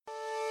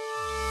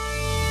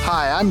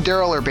Hi, I'm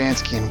Daryl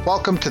Urbanski, and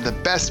welcome to the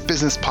Best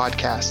Business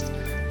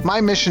Podcast. My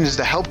mission is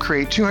to help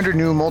create 200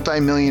 new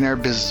multi-millionaire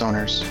business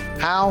owners.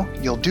 How?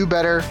 You'll do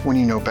better when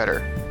you know better.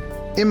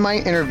 In my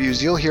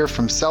interviews, you'll hear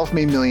from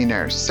self-made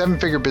millionaires,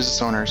 seven-figure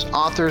business owners,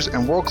 authors,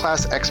 and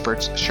world-class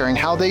experts sharing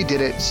how they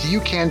did it so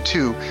you can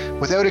too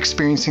without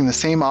experiencing the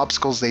same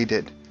obstacles they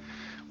did.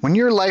 When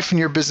your life and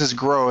your business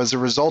grow as a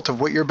result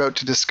of what you're about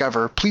to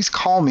discover, please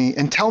call me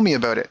and tell me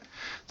about it.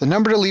 The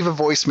number to leave a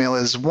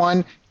voicemail is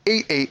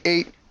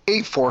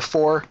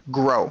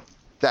 1-888-844-GROW.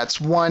 That's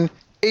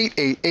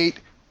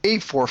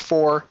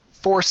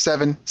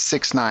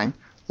 1-888-844-4769.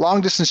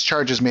 Long-distance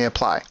charges may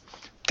apply.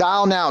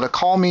 Dial now to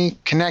call me,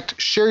 connect,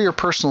 share your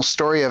personal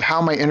story of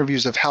how my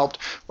interviews have helped,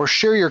 or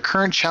share your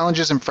current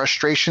challenges and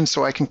frustrations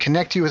so I can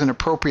connect you with an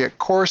appropriate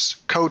course,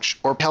 coach,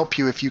 or help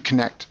you if you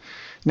connect.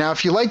 Now,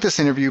 if you like this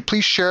interview,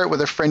 please share it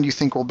with a friend you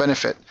think will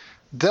benefit.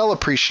 They'll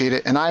appreciate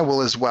it, and I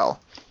will as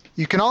well.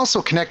 You can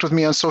also connect with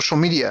me on social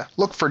media.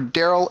 Look for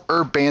Daryl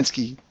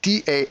Urbanski,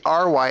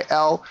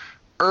 D-A-R-Y-L,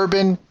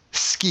 Urban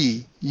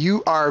Ski,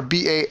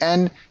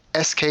 U-R-B-A-N-S-K-I,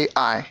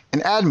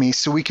 and add me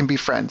so we can be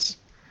friends.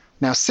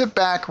 Now sit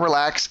back,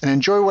 relax, and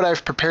enjoy what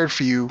I've prepared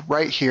for you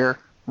right here,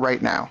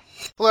 right now.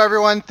 Hello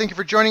everyone, thank you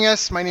for joining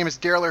us. My name is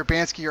Daryl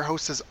Urbanski, your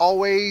host as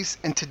always,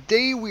 and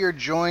today we are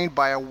joined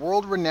by a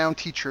world-renowned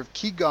teacher of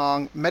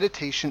Qigong,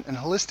 meditation, and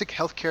holistic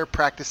healthcare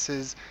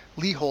practices,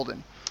 Lee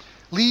Holden.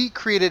 Lee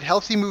created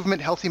Healthy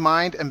Movement, Healthy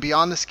Mind, and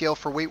Beyond the Scale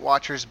for Weight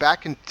Watchers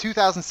back in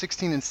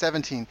 2016 and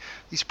 17.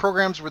 These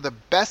programs were the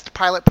best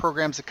pilot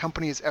programs the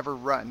company has ever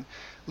run.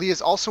 Lee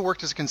has also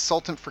worked as a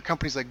consultant for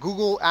companies like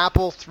Google,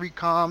 Apple,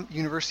 3Com,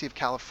 University of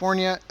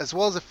California, as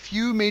well as a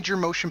few major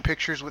motion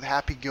pictures with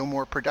Happy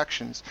Gilmore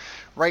Productions.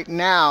 Right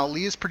now,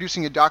 Lee is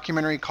producing a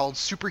documentary called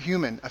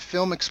Superhuman, a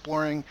film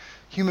exploring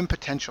human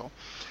potential.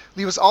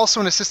 Lee was also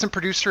an assistant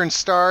producer and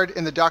starred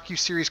in the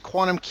docuseries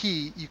Quantum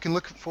Key. You can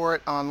look for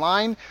it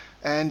online.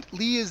 And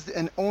Lee is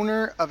an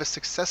owner of a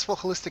successful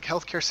holistic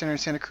healthcare center in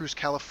Santa Cruz,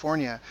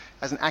 California.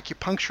 As an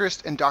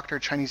acupuncturist and doctor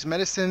of Chinese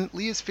medicine,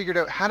 Lee has figured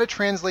out how to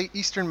translate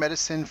Eastern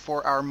medicine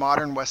for our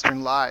modern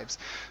Western lives.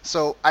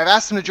 So I've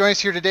asked him to join us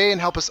here today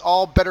and help us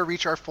all better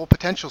reach our full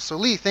potential. So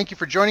Lee, thank you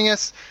for joining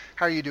us.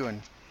 How are you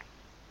doing?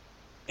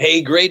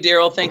 Hey, great,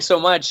 Daryl. Thanks so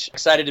much.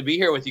 Excited to be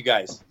here with you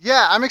guys.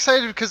 Yeah, I'm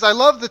excited because I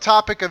love the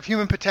topic of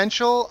human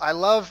potential.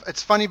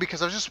 It's funny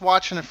because I was just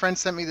watching, a friend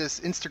sent me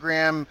this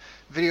Instagram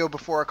video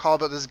before a call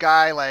about this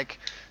guy,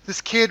 this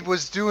kid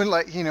was doing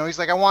he's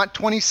like, I want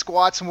 20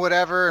 squats and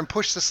whatever and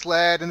push the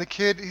sled. And the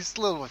kid, he's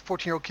a little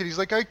 14-year-old kid, he's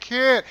like, I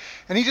can't.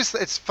 And it's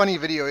a funny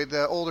video.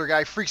 The older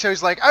guy freaks out.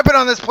 He's like, I've been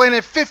on this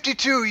planet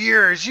 52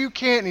 years. You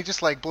can't. And he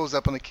just blows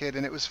up on the kid.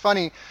 And it was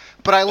funny.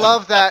 But I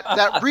love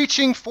that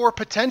reaching for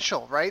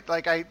potential, right?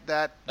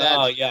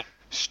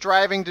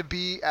 Striving to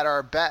be at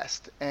our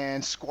best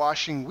and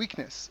squashing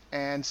weakness.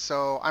 And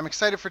so I'm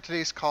excited for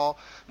today's call.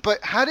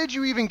 But how did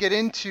you even get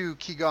into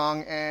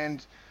Qigong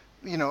and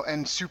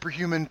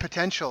superhuman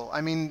potential?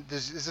 I mean,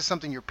 is this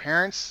something your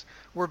parents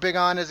were big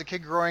on as a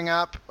kid growing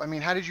up? I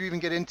mean, how did you even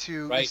get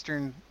into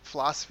Eastern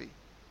philosophy?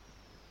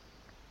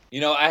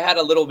 I had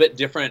a little bit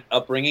different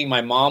upbringing.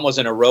 My mom was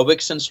an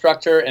aerobics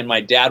instructor and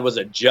my dad was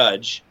a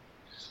judge.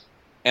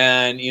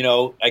 And,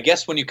 I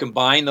guess when you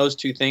combine those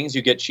two things,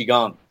 you get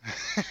Qigong.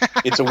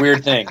 It's a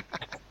weird thing.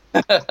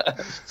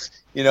 But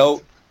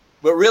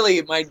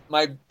really,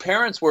 my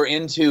parents were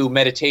into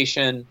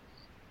meditation,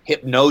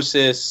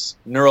 hypnosis,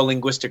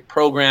 neuro-linguistic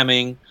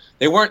programming.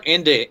 They weren't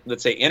into,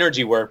 let's say,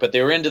 energy work, but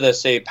they were into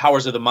the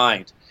powers of the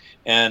mind.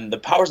 And the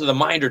powers of the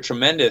mind are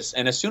tremendous.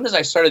 And as soon as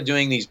I started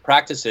doing these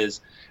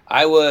practices,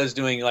 I was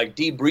doing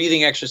deep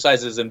breathing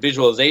exercises and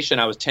visualization.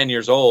 I was 10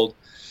 years old.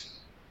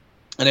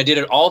 And I did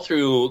it all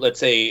through, let's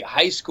say,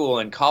 high school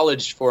and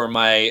college for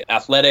my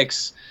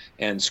athletics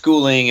and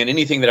schooling and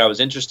anything that I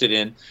was interested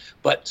in.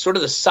 But sort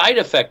of the side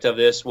effect of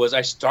this was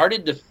I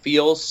started to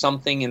feel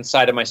something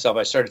inside of myself.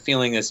 I started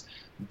feeling this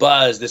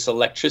buzz, this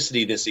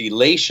electricity, this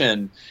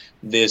elation,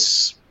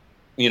 this,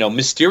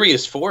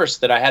 mysterious force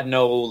that I had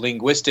no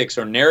linguistics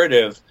or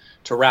narrative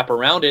to wrap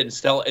around it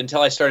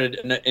until I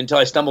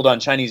stumbled on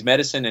Chinese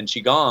medicine and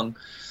Qigong.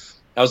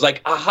 I was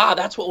like, aha,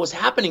 that's what was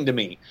happening to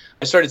me.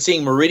 I started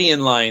seeing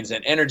meridian lines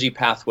and energy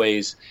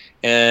pathways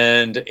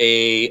and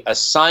a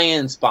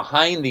science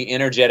behind the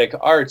energetic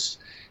arts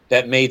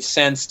that made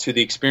sense to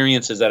the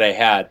experiences that I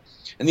had.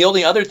 And the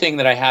only other thing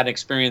that I had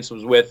experience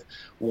with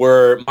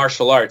were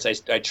martial arts. I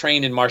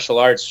trained in martial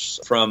arts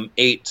from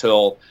 8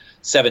 till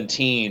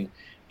 17,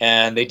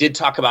 and they did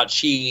talk about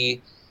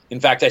Qi. In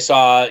fact, I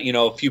saw,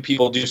 a few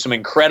people do some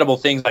incredible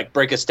things like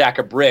break a stack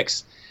of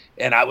bricks.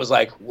 And I was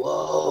like,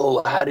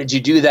 whoa, how did you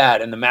do that?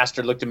 And the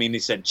master looked at me and he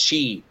said,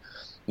 Qi.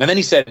 And then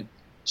he said,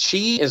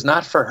 Qi is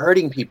not for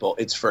hurting people.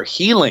 It's for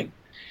healing.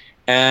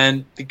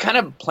 And it kind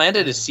of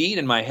planted a seed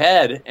in my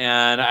head.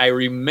 And I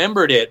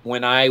remembered it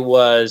when I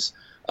was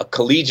a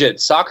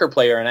collegiate soccer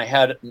player and I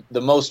had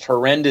the most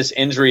horrendous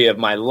injury of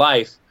my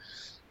life.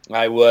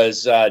 I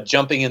was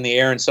jumping in the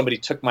air and somebody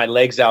took my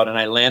legs out and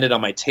I landed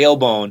on my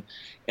tailbone.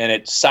 And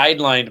it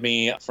sidelined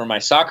me for my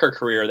soccer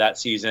career that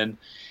season.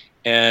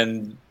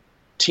 And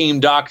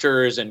team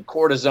doctors and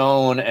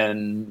cortisone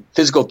and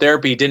physical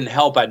therapy didn't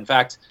help. In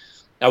fact,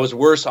 I was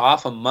worse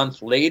off a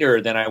month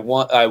later than I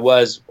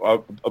was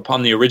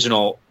upon the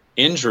original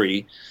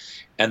injury.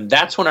 And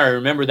that's when I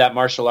remember that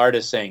martial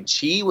artist saying,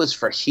 Qi was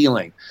for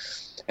healing.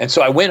 And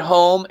so I went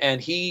home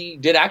and he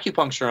did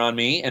acupuncture on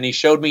me and he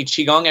showed me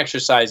Qigong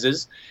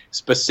exercises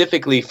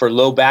specifically for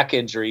low back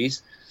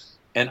injuries.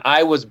 And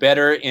I was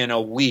better in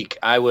a week.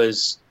 I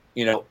was,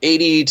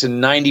 80 to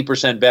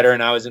 90% better.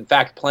 And I was in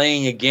fact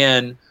playing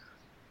again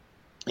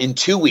in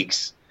 2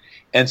 weeks.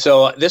 And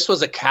so this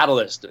was a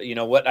catalyst.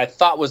 What I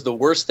thought was the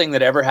worst thing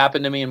that ever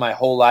happened to me in my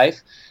whole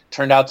life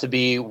turned out to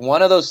be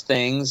one of those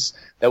things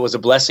that was a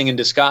blessing in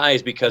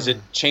disguise, because it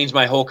changed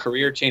my whole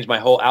career, changed my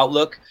whole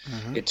outlook.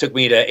 Mm-hmm. It took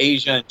me to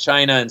Asia and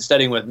China and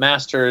studying with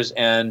masters.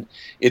 And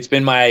it's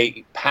been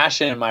my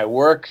passion and my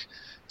work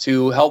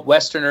to help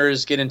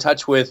Westerners get in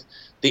touch with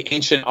the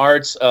ancient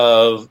arts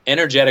of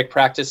energetic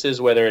practices,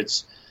 whether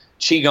it's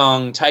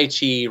Qigong, Tai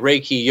Chi,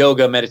 Reiki,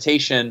 yoga,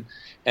 meditation,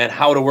 and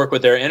how to work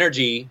with their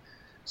energy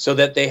so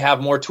that they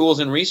have more tools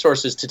and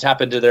resources to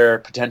tap into their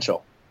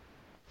potential.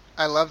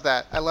 I love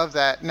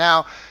that.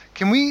 Now,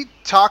 can we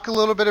talk a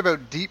little bit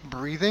about deep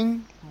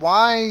breathing?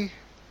 Why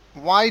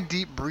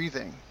deep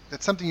breathing?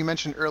 That's something you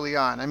mentioned early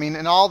on. I mean,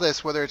 in all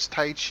this, whether it's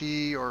Tai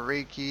Chi or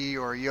Reiki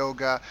or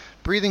yoga,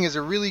 breathing is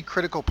a really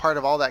critical part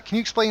of all that. Can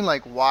you explain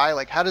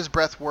why? How does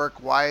breath work?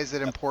 Why is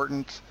it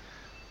important?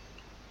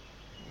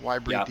 Why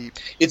breathe deep?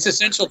 It's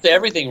essential to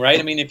everything, right?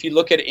 I mean, if you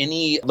look at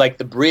any,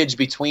 the bridge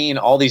between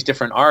all these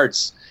different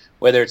arts,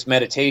 whether it's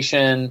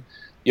meditation,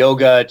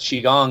 yoga,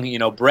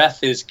 Qigong,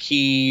 breath is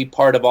key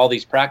part of all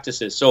these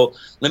practices. So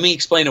let me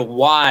explain a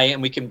why,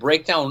 and we can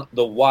break down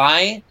the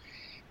why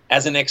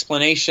as an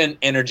explanation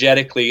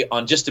energetically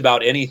on just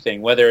about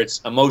anything, whether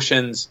it's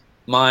emotions,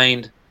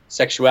 mind,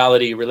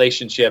 sexuality,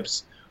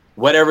 relationships,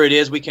 whatever it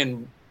is, we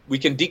can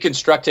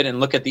deconstruct it and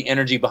look at the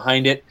energy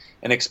behind it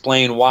and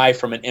explain why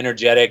from an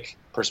energetic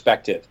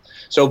perspective.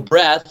 So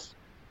breath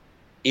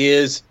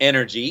is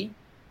energy.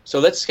 So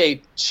let's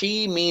say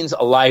Qi means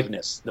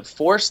aliveness, the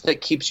force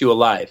that keeps you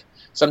alive.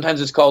 Sometimes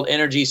it's called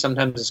energy,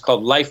 sometimes it's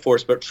called life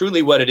force, but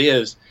truly what it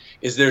is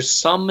there's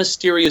some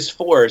mysterious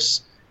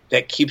force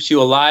that keeps you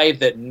alive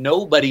that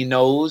nobody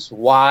knows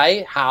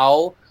why,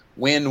 how,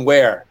 when,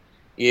 where.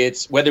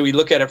 It's whether we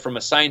look at it from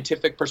a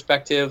scientific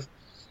perspective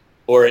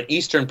or an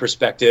Eastern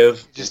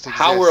perspective, just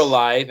how we're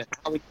alive and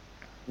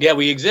how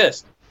we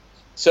exist.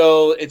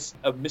 So it's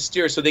a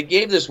mysterious. So they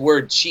gave this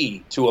word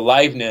Qi to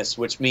aliveness,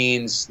 which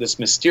means this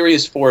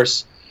mysterious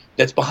force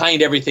that's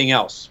behind everything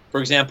else.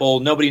 For example,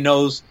 nobody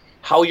knows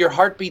how your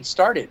heartbeat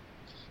started.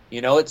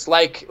 It's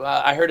like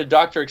I heard a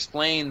doctor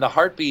explain the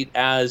heartbeat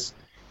as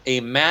a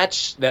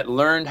match that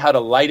learned how to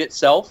light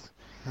itself,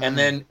 and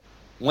then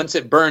once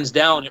it burns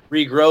down, it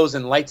regrows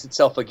and lights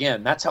itself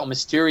again. That's how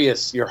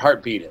mysterious your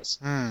heartbeat is.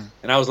 And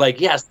I was like,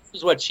 yes, this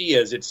is what Qi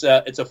is. It's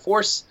a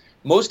force.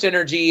 Most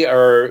energy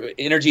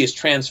is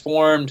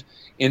transformed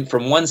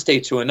from one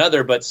state to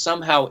another, but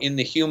somehow in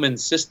the human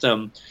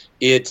system,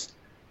 it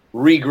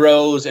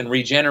regrows and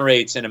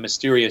regenerates in a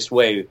mysterious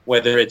way,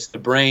 whether it's the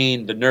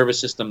brain, the nervous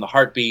system, the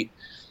heartbeat,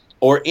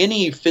 or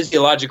any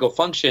physiological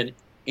function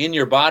in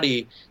your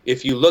body.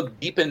 If you look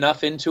deep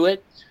enough into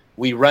it,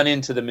 we run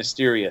into the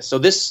mysterious. So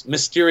this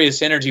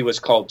mysterious energy was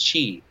called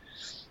Qi.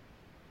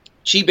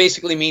 Qi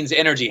basically means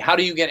energy. How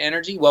do you get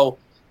energy? Well,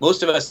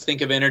 most of us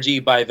think of energy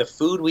by the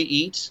food we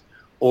eat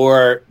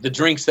or the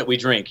drinks that we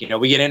drink.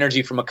 We get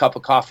energy from a cup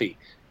of coffee.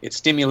 It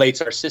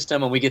stimulates our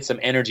system and we get some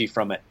energy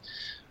from it.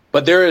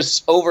 But there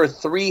is over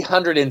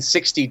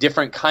 360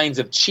 different kinds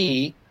of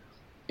Qi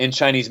in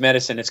Chinese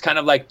medicine. It's kind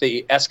of like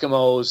the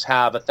Eskimos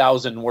have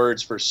 1,000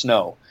 words for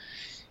snow.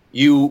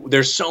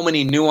 There's so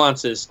many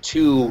nuances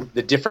to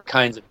the different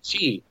kinds of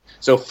Qi.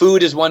 So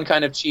food is one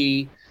kind of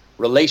Qi.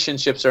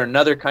 Relationships are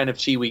another kind of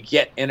Qi we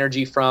get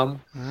energy from.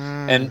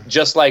 And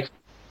just like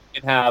we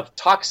can have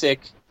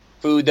toxic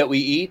food that we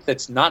eat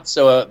that's not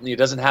so, it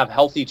doesn't have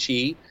healthy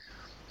Qi,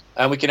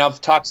 and we can have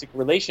toxic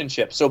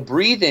relationships. So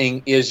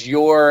breathing is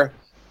your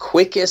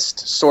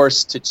quickest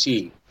source to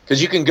Qi,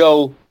 because you can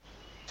go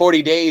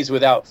 40 days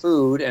without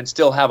food and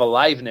still have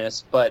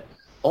aliveness, but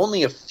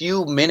only a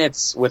few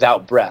minutes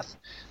without breath.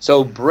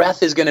 So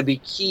breath is going to be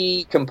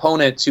key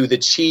component to the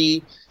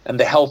Qi and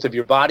the health of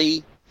your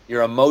body,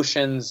 your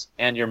emotions,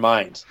 and your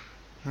mind.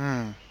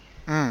 I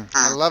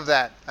love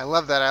that. I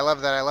love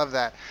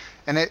that.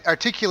 And it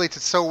articulates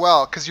it so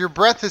well, because your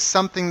breath is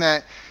something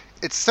that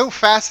it's so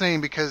fascinating,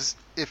 because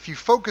if you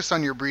focus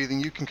on your breathing,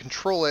 you can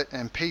control it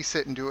and pace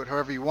it and do it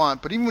however you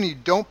want. But even when you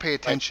don't pay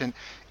attention,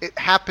 it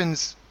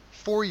happens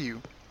for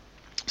you.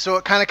 So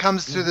it kind of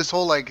comes to this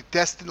whole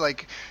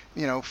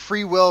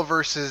free will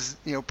versus,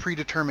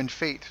 predetermined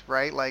fate,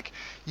 right?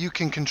 You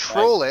can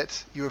control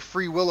it. You have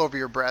free will over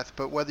your breath,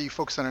 but whether you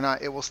focus on it or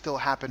not, it will still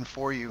happen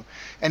for you.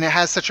 And it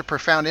has such a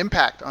profound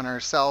impact on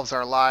ourselves,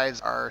 our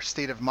lives, our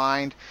state of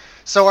mind.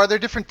 So are there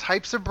different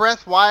types of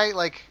breath? Why,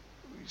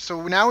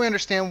 so now we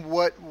understand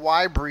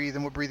why breathe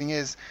and what breathing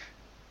is.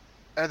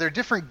 Are there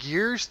different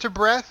gears to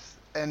breath?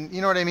 And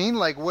you know what I mean?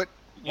 What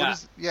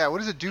does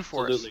it do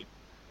for us?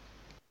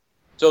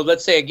 So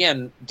let's say,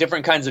 again,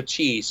 different kinds of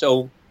qi.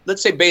 So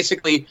let's say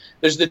basically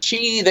there's the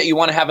qi that you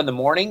want to have in the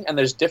morning, and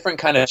there's different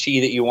kind of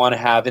qi that you want to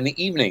have in the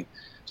evening.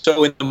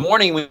 So in the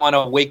morning, we want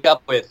to wake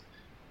up with,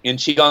 in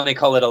Qigong, they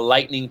call it a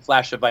lightning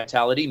flash of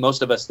vitality.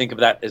 Most of us think of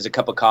that as a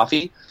cup of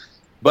coffee.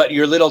 But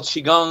your little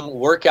Qigong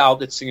workout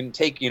that's going to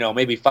take,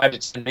 maybe 5 to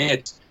 10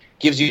 minutes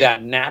gives you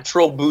that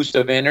natural boost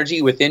of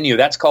energy within you.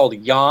 That's called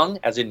yang,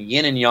 as in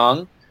yin and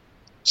yang,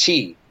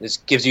 qi. This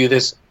gives you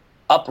this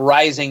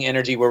uprising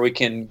energy where we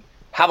can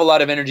have a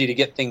lot of energy to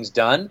get things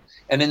done.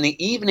 And in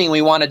the evening,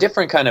 we want a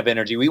different kind of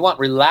energy. We want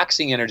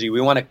relaxing energy.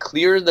 We want to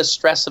clear the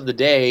stress of the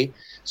day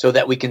so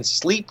that we can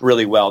sleep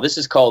really well. This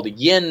is called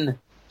yin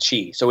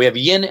qi. So we have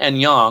yin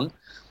and yang.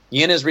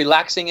 Yin is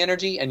relaxing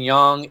energy, and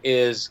yang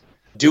is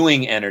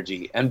doing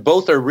energy. And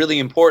both are really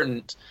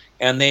important,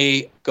 and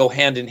they go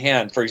hand in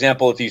hand. For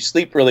example, if you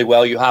sleep really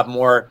well, you have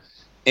more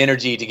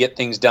energy to get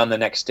things done the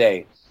next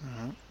day.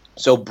 Mm-hmm.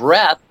 So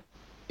breath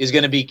is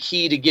going to be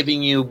key to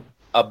giving you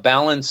a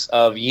balance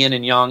of yin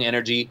and yang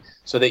energy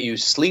so that you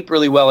sleep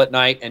really well at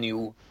night and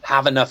you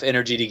have enough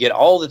energy to get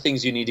all the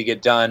things you need to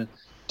get done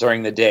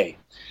during the day.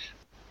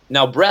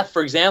 Now, breath,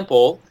 for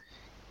example,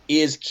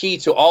 is key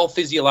to all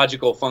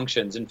physiological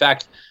functions. In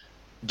fact,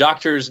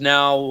 doctors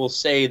now will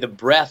say the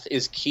breath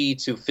is key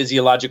to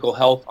physiological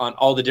health on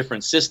all the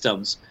different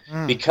systems,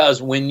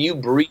 because when you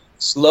breathe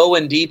slow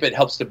and deep, it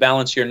helps to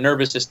balance your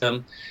nervous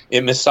system.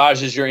 It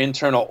massages your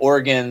internal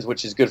organs,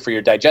 which is good for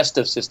your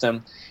digestive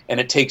system, and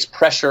it takes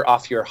pressure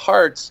off your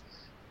heart,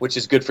 which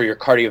is good for your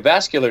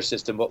cardiovascular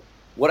system. But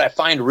what I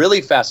find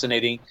really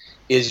fascinating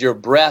is your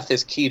breath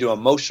is key to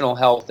emotional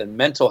health and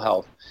mental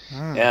health.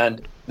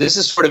 And this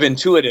is sort of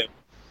intuitive.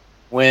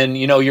 When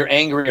you're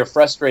angry or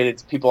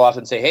frustrated, people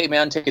often say, "Hey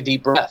man, take a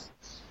deep breath."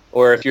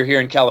 Or if you're here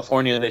in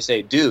California, they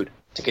say, "Dude,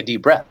 take a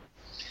deep breath,"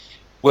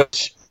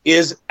 which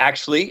is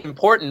actually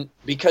important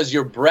because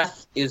your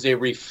breath is a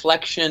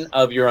reflection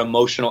of your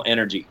emotional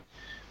energy.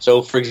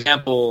 So for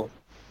example,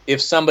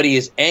 if somebody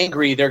is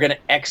angry, they're going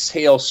to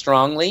exhale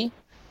strongly,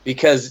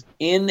 because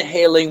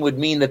inhaling would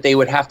mean that they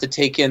would have to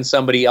take in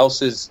somebody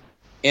else's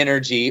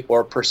energy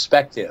or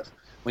perspective.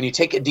 When you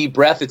take a deep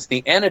breath, it's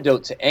the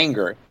antidote to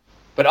anger.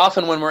 But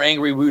often when we're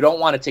angry, we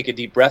don't want to take a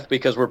deep breath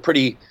because we're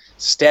pretty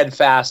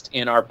steadfast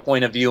in our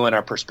point of view and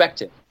our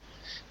perspective.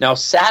 Now,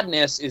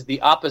 sadness is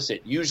the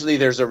opposite. Usually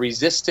there's a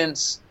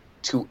resistance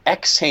to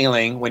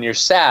exhaling when you're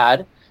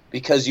sad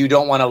because you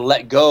don't want to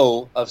let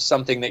go of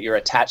something that you're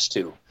attached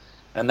to.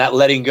 And that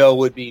letting go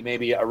would be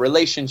maybe a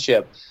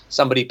relationship,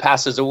 somebody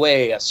passes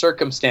away, a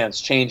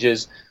circumstance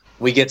changes.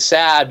 We get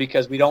sad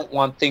because we don't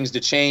want things to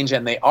change,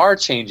 and they are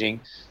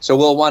changing. So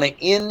we'll want to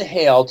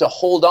inhale to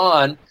hold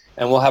on,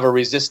 and we'll have a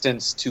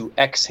resistance to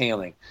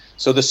exhaling.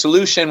 So the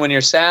solution when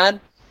you're sad,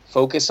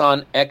 focus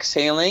on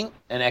exhaling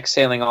and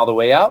exhaling all the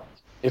way out.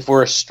 If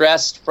we're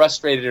stressed,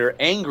 frustrated, or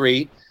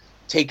angry,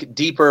 take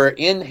deeper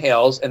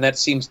inhales, and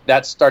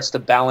that starts to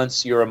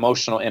balance your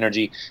emotional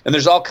energy. And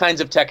there's all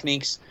kinds of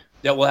techniques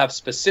that will have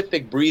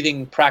specific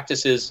breathing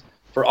practices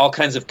for all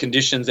kinds of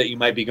conditions that you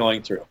might be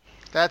going through.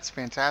 That's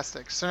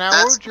fantastic. So now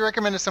what would you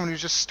recommend to someone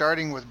who's just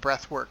starting with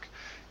breath work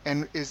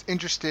and is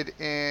interested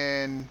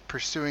in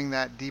pursuing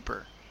that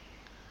deeper?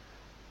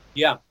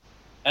 Yeah.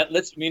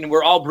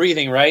 We're all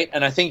breathing, right?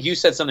 And I think you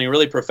said something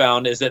really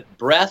profound, is that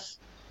breath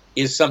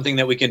is something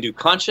that we can do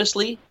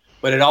consciously,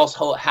 but it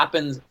also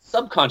happens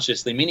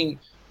subconsciously, meaning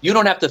you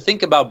don't have to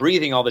think about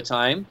breathing all the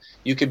time.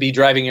 You could be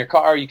driving your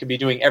car, you could be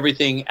doing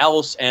everything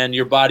else, and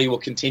your body will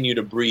continue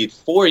to breathe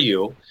for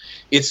you.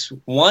 It's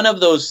one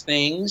of those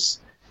things.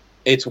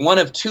 It's one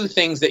of two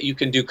things that you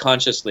can do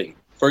consciously.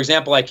 For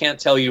example, I can't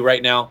tell you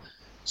right now,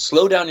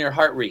 slow down your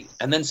heart rate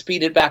and then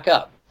speed it back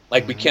up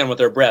like we can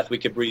with our breath. We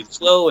could breathe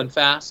slow and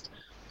fast.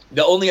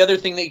 The only other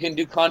thing that you can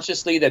do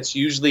consciously that's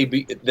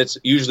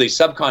usually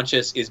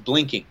subconscious is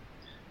blinking.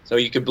 So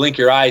you could blink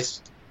your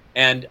eyes,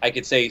 and I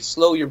could say,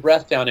 slow your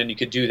breath down, and you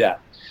could do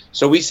that.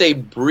 So we say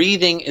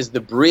breathing is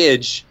the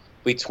bridge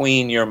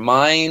between your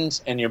mind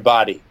and your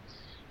body.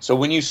 So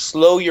when you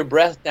slow your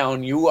breath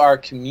down, you are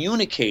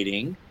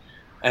communicating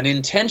an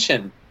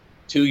intention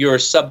to your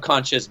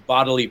subconscious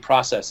bodily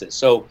processes.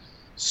 So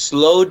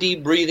slow,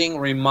 deep breathing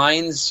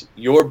reminds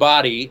your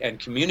body and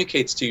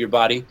communicates to your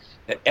body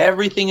that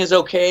everything is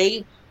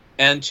okay,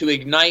 and to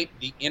ignite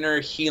the inner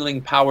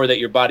healing power that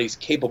your body's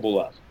capable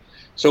of.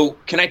 So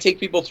can I take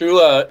people through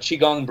a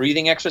Qigong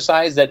breathing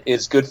exercise that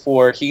is good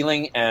for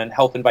healing and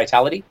health and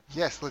vitality?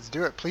 Yes, let's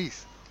do it,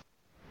 please.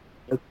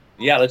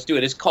 Yeah, let's do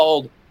it. It's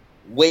called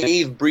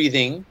wave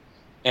breathing,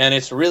 and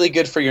it's really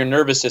good for your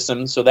nervous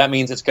system. So that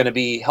means it's going to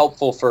be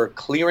helpful for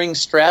clearing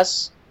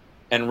stress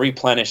and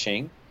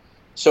replenishing.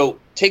 So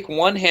take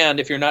one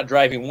hand, if you're not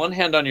driving, one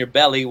hand on your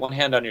belly, one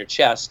hand on your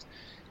chest.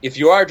 If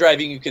you are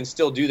driving, you can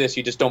still do this.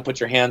 You just don't put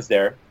your hands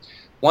there.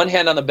 One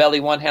hand on the belly,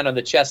 one hand on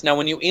the chest. Now,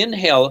 when you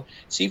inhale,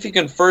 see if you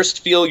can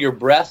first feel your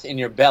breath in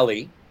your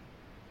belly,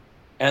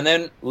 and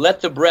then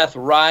let the breath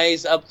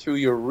rise up through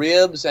your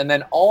ribs and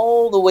then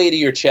all the way to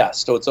your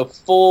chest. So it's a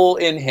full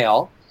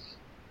inhale.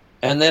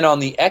 And then on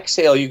the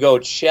exhale, you go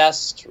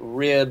chest,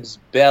 ribs,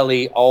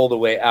 belly, all the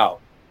way out.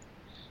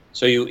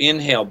 So you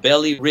inhale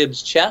belly,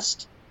 ribs,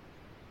 chest,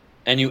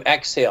 and you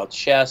exhale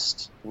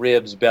chest,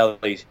 ribs,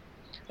 belly.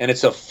 And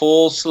it's a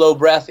full, slow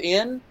breath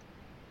in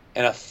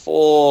and a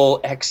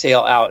full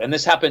exhale out. And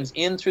this happens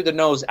in through the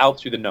nose, out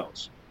through the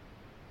nose.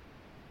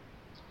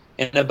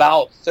 In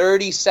about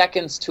 30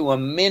 seconds to a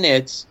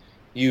minute,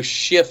 you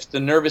shift the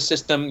nervous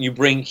system, you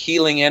bring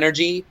healing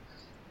energy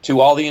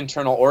to all the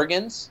internal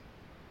organs.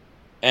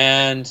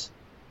 And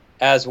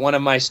as one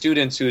of my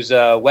students who's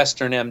a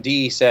Western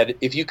MD said,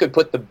 if you could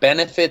put the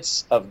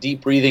benefits of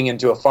deep breathing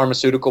into a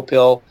pharmaceutical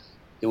pill,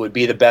 it would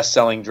be the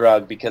best-selling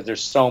drug because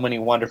there's so many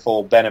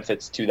wonderful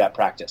benefits to that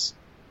practice.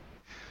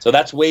 So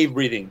that's wave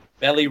breathing.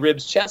 Belly,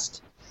 ribs,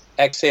 chest,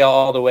 exhale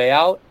all the way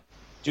out.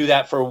 Do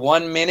that for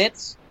 1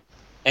 minute,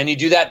 and you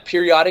do that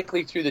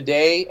periodically through the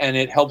day, and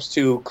it helps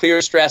to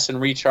clear stress and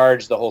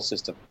recharge the whole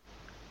system.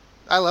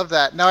 I love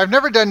that. Now, I've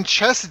never done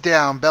chest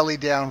down, belly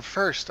down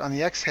first on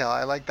the exhale.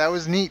 That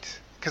was neat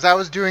because I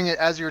was doing it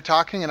as you were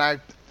talking, and I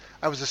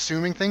was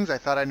assuming things. I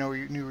thought I knew where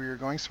you were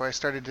going, so I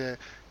started to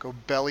go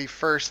belly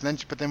first,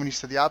 but then when you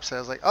said the opposite, I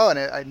was like, oh, and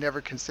I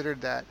never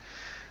considered that.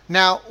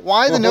 Now,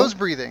 why the nose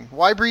breathing?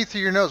 Why breathe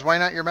through your nose? Why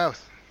not your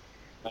mouth?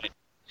 Right.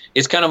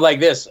 It's kind of like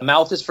this.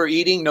 Mouth is for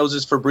eating, nose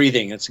is for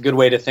breathing. It's a good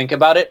way to think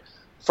about it.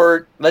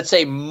 For, let's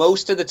say,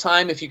 most of the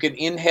time, if you could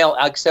inhale,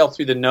 exhale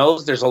through the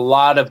nose, there's a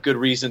lot of good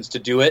reasons to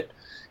do it.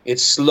 It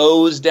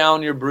slows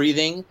down your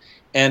breathing,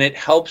 and it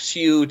helps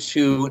you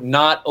to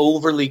not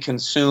overly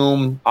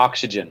consume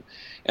oxygen.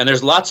 And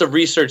there's lots of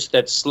research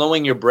that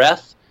slowing your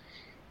breath,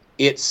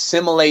 it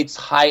simulates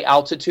high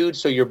altitude,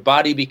 so your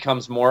body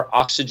becomes more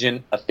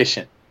oxygen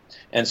efficient.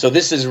 And so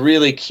this is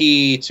really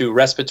key to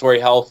respiratory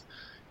health,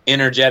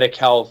 energetic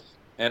health,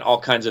 and all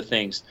kinds of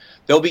things.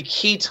 There'll be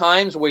key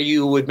times where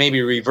you would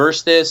maybe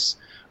reverse this,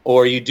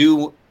 or you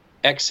do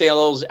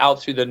exhales out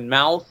through the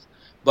mouth.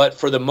 But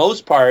for the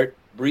most part,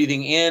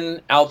 breathing in,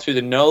 out through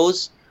the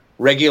nose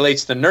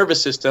regulates the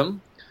nervous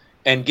system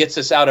and gets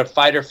us out of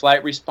fight or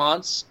flight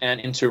response and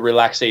into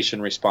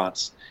relaxation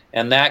response.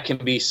 And that can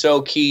be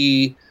so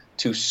key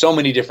to so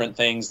many different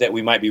things that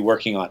we might be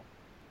working on.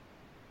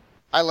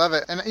 I love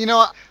it. And,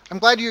 I'm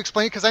glad you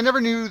explained it because I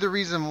never knew the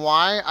reason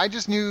why. I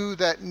just knew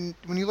that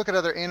when you look at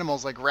other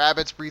animals, like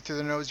rabbits breathe through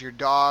the nose, your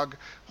dog,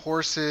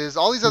 horses,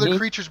 all these other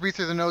creatures breathe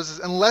through the noses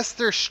unless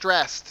they're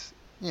stressed,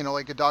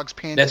 like a dog's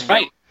panting. That's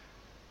right.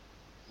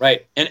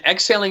 Right. And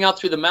exhaling out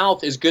through the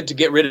mouth is good to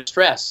get rid of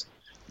stress.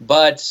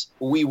 But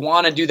we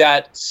want to do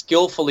that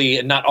skillfully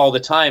and not all the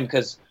time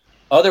because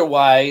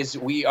otherwise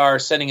we are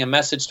sending a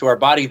message to our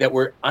body that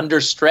we're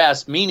under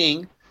stress,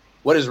 meaning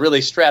what is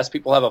really stress?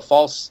 People have a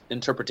false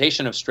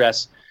interpretation of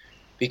stress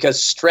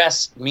because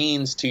stress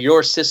means to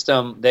your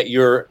system that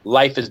your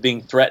life is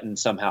being threatened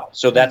somehow.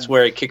 So that's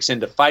where it kicks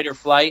into fight or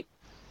flight.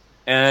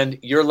 And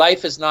your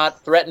life is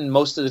not threatened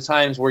most of the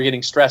times we're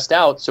getting stressed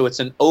out. So it's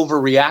an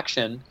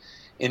overreaction.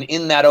 And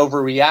in that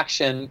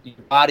overreaction, your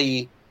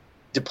body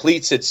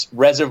depletes its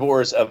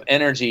reservoirs of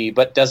energy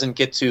but doesn't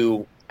get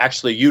to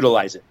actually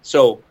utilize it.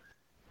 So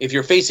if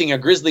you're facing a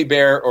grizzly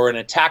bear or an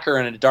attacker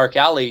in a dark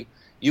alley,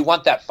 you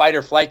want that fight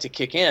or flight to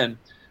kick in.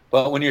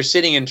 But when you're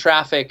sitting in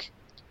traffic,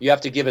 you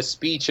have to give a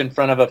speech in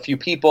front of a few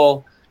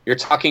people, you're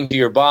talking to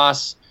your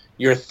boss,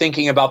 you're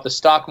thinking about the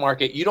stock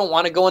market. You don't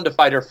want to go into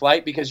fight or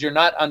flight because you're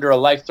not under a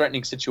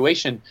life-threatening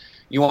situation.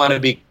 You want to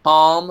be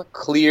calm,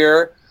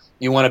 clear,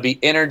 you want to be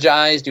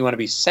energized, you want to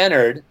be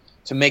centered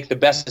to make the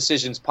best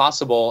decisions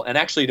possible and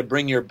actually to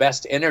bring your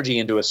best energy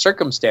into a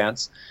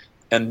circumstance.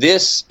 And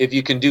this, if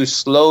you can do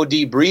slow,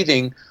 deep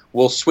breathing,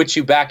 will switch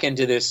you back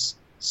into this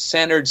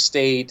centered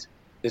state,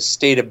 this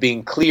state of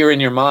being clear in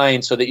your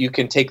mind so that you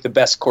can take the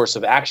best course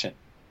of action.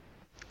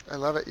 I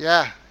love it.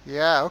 Yeah,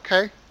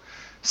 okay.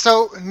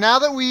 So now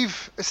that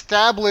we've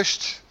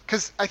established,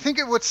 because I think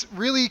what's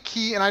really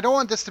key, and I don't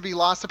want this to be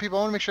lost to people,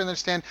 I want to make sure they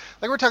understand,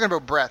 like we're talking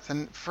about breath,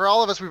 and for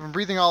all of us, we've been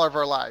breathing all of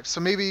our lives.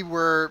 So maybe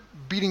we're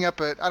beating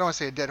up I don't want to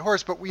say a dead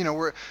horse, but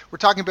we're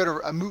talking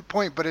about a moot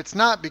point, but it's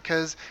not,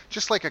 because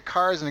just like a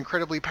car is an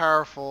incredibly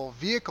powerful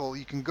vehicle,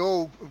 you can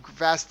go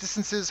vast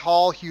distances,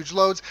 haul huge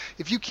loads.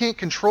 If you can't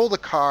control the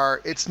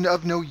car, it's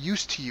of no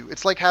use to you.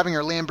 It's like having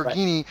your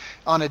Lamborghini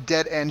on a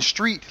dead end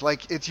street.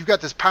 Like you've got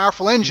this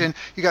powerful engine,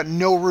 you got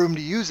no room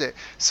to use it.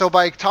 So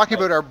by talking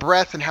about our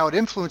breath and how it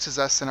influences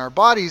us in our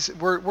bodies,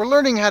 we're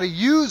learning how to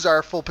use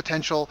our full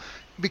potential,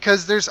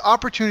 because there's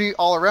opportunity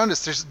all around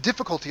us, there's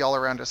difficulty all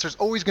around us, there's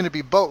always going to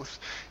be both,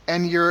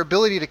 and your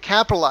ability to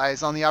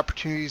capitalize on the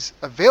opportunities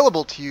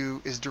available to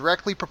you is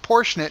directly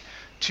proportionate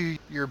to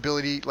your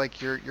ability,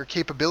 like your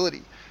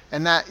capability.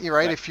 And that, you're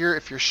right, if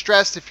you're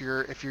stressed, if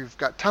you've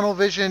got tunnel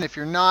vision, if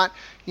you're not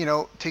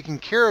taking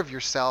care of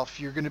yourself,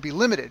 you're going to be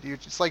limited.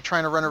 It's like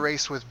trying to run a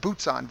race with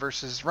boots on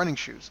versus running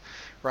shoes,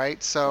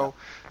 right? So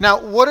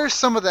now, what are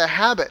some of the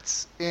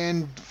habits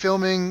in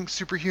filming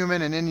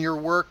Superhuman and in your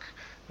work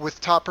with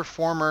top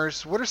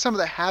performers? What are some of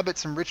the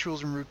habits and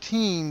rituals and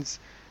routines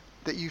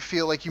that you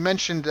feel, like you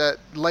mentioned that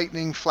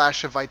lightning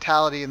flash of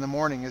vitality in the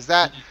morning? Is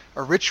that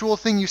a ritual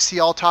thing you see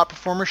all top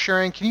performers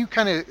sharing? Can you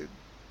kind of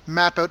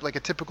map out like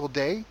a typical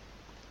day?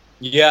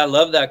 Yeah, I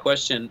love that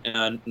question.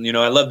 And,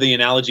 I love the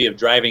analogy of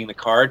driving the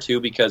car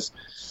too, because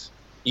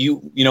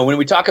when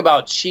we talk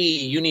about chi,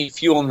 you need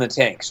fuel in the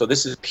tank. So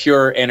this is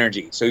pure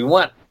energy. So you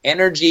want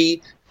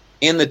energy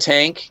in the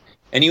tank,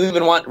 and you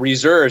even want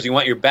reserves. You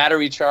want your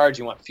battery charge,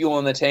 you want fuel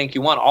in the tank,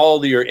 you want all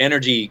of your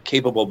energy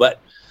capable. But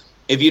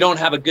if you don't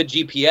have a good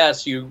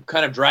GPS, you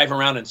kind of drive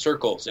around in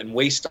circles and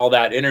waste all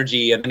that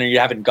energy, and then you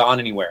haven't gone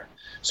anywhere.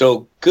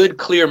 So good,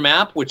 clear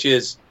map, which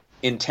is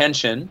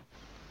intention,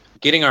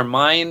 getting our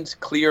mind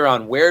clear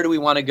on where do we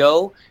want to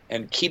go,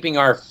 and keeping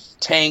our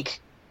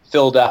tank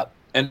filled up.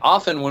 And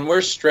often when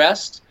we're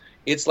stressed,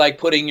 it's like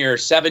putting your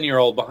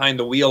 7-year-old behind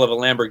the wheel of a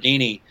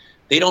Lamborghini.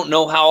 They don't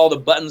know how all the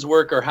buttons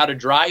work or how to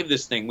drive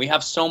this thing. We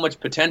have so much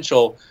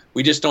potential.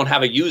 We just don't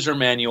have a user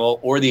manual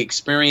or the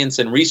experience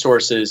and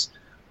resources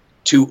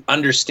to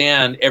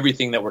understand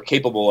everything that we're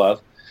capable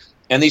of.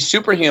 And these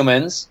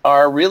superhumans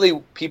are really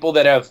people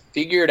that have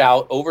figured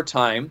out over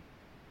time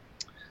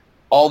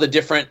all the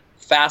different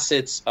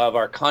facets of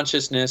our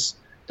consciousness,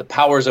 the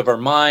powers of our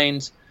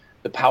mind,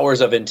 the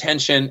powers of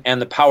intention, and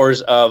the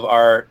powers of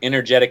our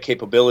energetic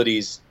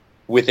capabilities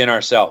within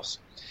ourselves.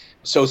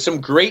 So some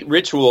great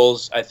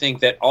rituals, I think,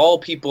 that all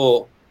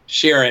people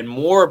share, and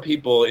more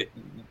people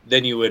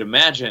than you would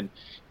imagine,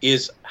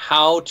 is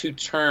how to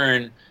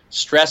turn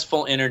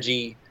stressful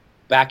energy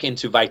back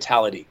into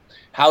vitality.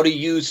 How to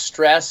use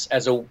stress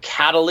as a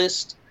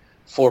catalyst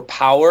for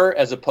power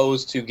as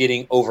opposed to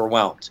getting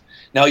overwhelmed.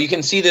 Now you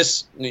can see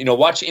this,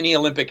 watch any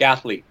Olympic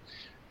athlete.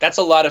 That's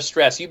a lot of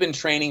stress. You've been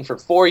training for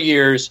 4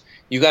 years.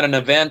 You got an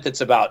event that's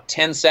about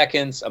 10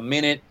 seconds, a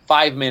minute,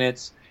 5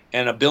 minutes,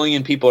 and 1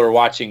 billion people are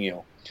watching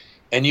you.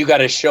 And you got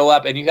to show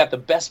up, and you got the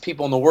best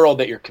people in the world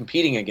that you're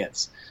competing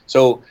against.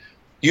 So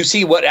you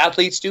see what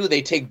athletes do.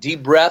 They take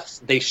deep breaths.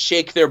 They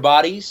shake their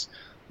bodies.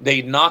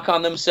 They knock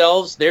on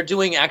themselves. They're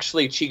doing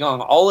actually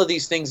Qigong. All of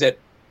these things that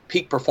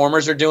peak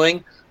performers are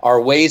doing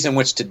are ways in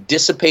which to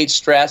dissipate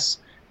stress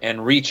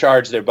and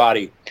recharge their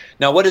body.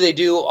 Now, what do they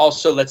do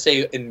also, let's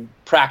say, in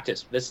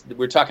practice?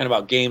 We're talking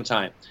about game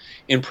time.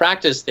 In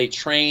practice, they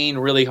train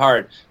really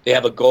hard. They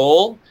have a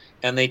goal,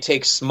 and they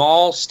take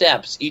small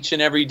steps each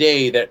and every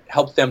day that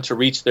help them to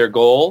reach their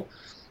goal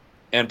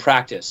and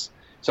practice.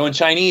 So in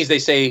Chinese, they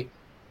say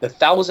the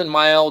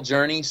 1,000-mile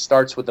journey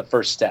starts with the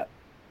first step.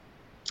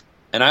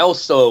 And I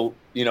also,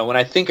 when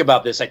I think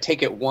about this, I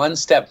take it one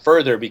step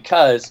further,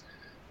 because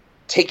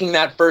taking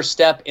that first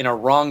step in a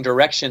wrong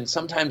direction,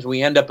 sometimes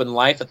we end up in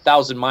life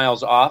 1,000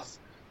 miles off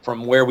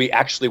from where we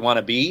actually want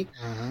to be.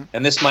 Mm-hmm.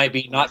 And this might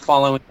be not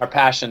following our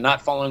passion,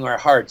 not following our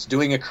hearts,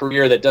 doing a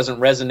career that doesn't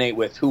resonate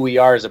with who we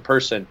are as a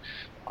person,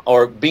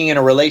 or being in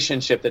a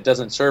relationship that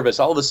doesn't serve us.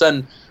 All of a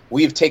sudden,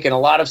 we've taken a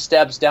lot of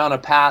steps down a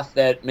path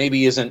that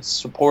maybe isn't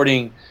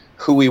supporting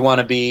who we want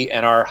to be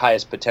and our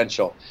highest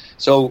potential.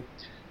 So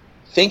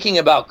thinking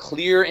about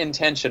clear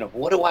intention of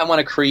what do I want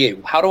to create?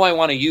 How do I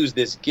want to use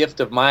this gift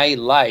of my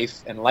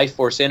life and life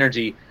force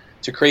energy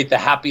to create the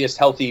happiest,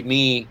 healthy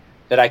me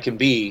that I can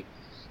be?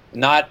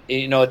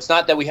 It's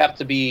not that we have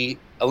to be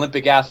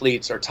Olympic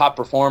athletes or top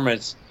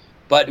performers,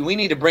 but we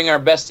need to bring our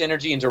best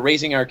energy into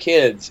raising our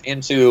kids,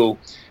 into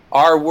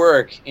our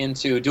work,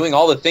 into doing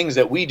all the things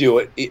that we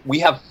do. We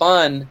have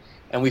fun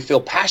and we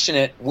feel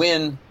passionate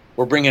when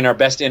we're bringing our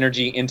best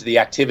energy into the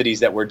activities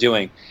that we're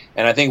doing.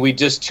 And I think we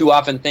just too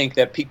often think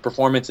that peak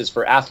performance is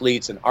for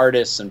athletes and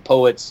artists and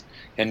poets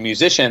and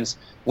musicians,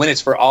 when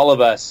it's for all of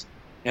us.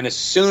 And as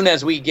soon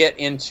as we get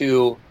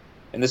into,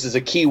 and this is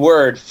a key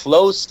word,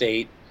 flow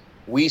state,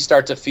 we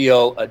start to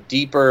feel a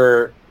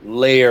deeper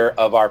layer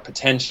of our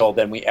potential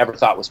than we ever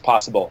thought was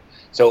possible.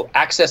 So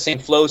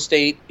accessing flow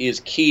state is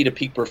key to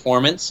peak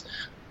performance.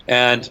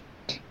 And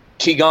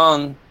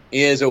Qigong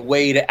is a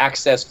way to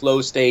access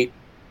flow state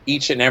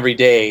each and every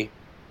day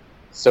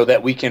so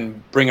that we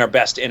can bring our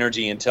best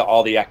energy into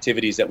all the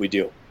activities that we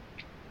do.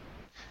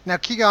 Now,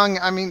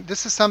 Qigong,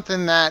 this is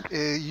something that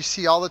you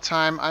see all the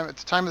time. At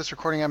the time of this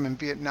recording, I'm in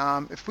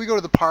Vietnam. If we go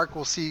to the park,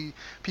 we'll see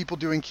people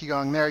doing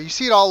Qigong there. You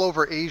see it all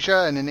over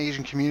Asia and in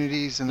Asian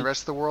communities and the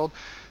rest of the world.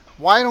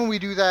 Why don't we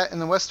do that in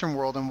the Western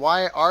world, and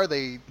why are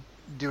they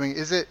doing it?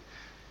 Is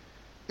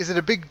it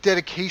a big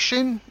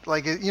dedication?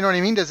 Like, you know what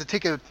I mean? Does it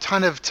take a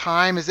ton of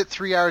time? Is it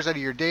 3 hours out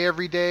of your day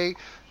every day?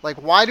 Like,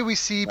 why do we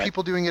see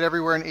people doing it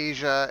everywhere in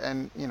Asia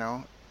and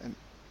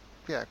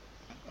yeah.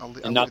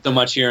 And not so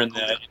much here in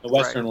the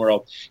Western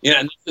world.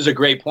 And this is a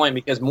great point,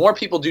 because more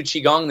people do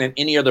Qigong than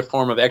any other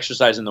form of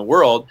exercise in the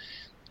world.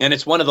 And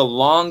it's one of the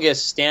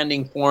longest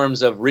standing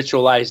forms of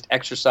ritualized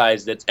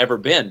exercise that's ever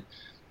been,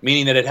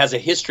 meaning that it has a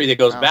history that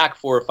goes back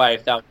 4,000 or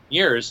 5,000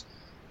 years,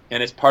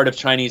 and it's part of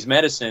Chinese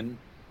medicine.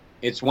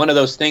 It's one of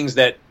those things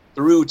that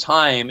through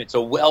time, it's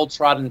a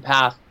well-trodden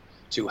path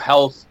to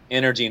health,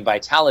 energy, and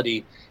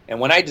vitality.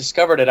 And when I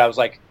discovered it, I was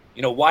like,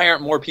 why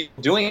aren't more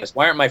people doing this?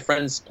 Why aren't my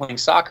friends playing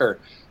soccer?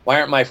 Why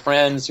aren't my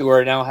friends who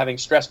are now having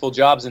stressful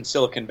jobs in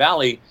Silicon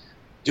Valley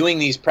doing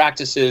these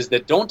practices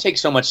that don't take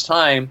so much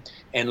time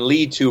and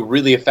lead to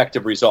really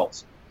effective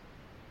results?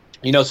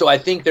 So I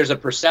think there's a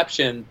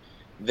perception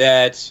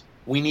that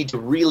we need to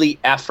really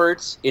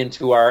effort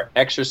into our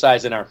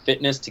exercise and our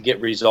fitness to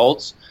get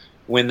results.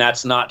 when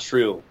that's not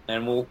true.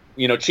 And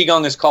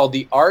Qigong is called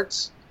the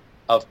arts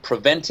of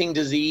preventing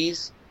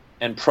disease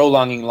and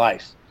prolonging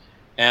life.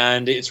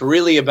 And it's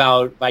really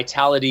about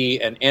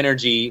vitality and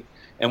energy.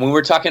 And when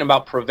we're talking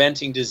about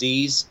preventing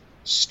disease,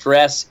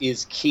 stress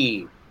is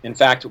key. In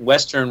fact,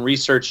 Western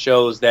research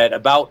shows that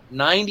about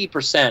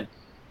 90%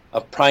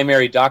 of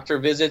primary doctor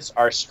visits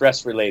are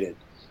stress related.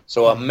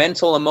 So a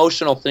mental,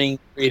 emotional thing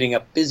creating a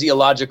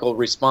physiological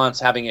response,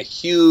 having a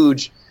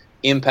huge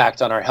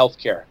impact on our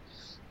healthcare.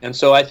 And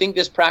so I think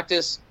this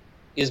practice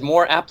is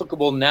more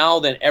applicable now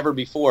than ever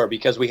before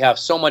because we have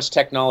so much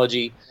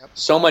technology,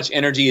 so much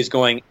energy is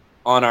going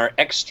on our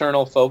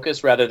external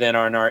focus rather than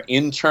on our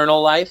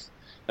internal life.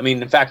 I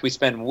mean, in fact, we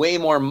spend way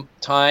more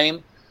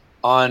time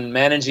on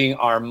managing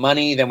our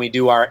money than we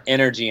do our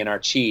energy and our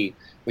chi.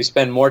 We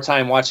spend more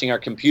time watching our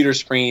computer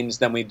screens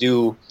than we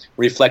do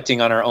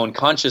reflecting on our own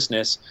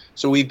consciousness.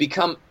 So we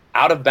become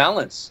out of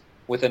balance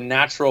with a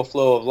natural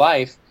flow of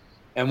life.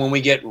 And when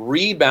we get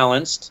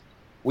rebalanced,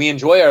 we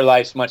enjoy our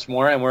lives much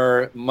more and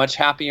we're much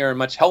happier and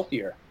much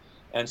healthier.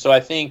 And so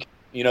I think,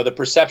 the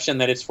perception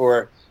that it's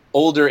for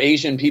older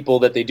Asian people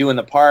that they do in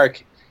the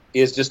park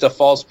is just a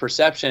false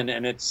perception.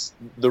 And it's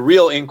the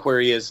real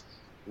inquiry is,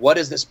 what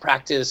does this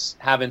practice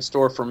have in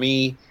store for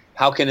me?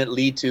 How can it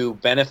lead to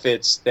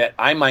benefits that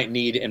I might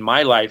need in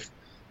my life?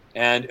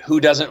 And who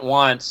doesn't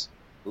want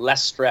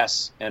less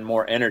stress and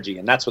more energy?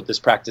 And that's what this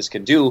practice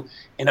can do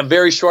in a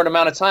very short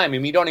amount of time. I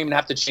mean, you don't even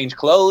have to change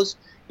clothes.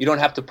 You don't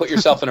have to put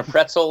yourself in a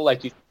pretzel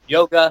like you do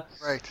yoga.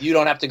 Right. You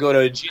don't have to go to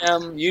a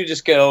gym. You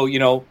just go,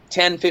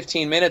 10,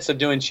 15 minutes of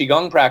doing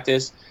Qigong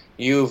practice.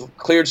 You've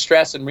cleared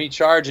stress and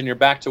recharge, and you're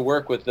back to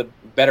work with a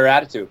better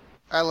attitude.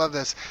 I love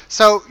this.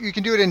 So you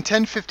can do it in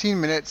 10,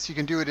 15 minutes. You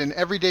can do it in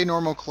everyday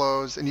normal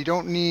clothes, and you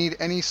don't need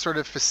any sort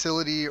of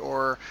facility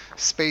or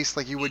space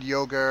like you would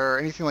yoga or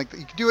anything like that.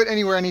 You can do it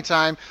anywhere,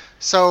 anytime.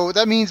 So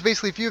that means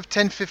basically if you have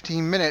 10,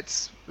 15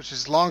 minutes, which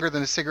is longer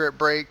than a cigarette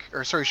break,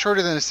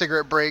 shorter than a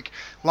cigarette break,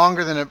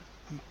 longer than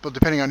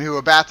depending on who,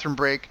 a bathroom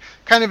break,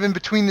 kind of in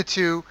between the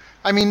two,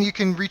 I mean, you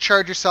can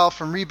recharge yourself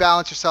and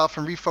rebalance yourself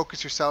and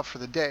refocus yourself for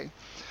the day.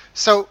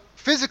 So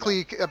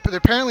physically,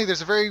 apparently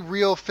there's a very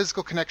real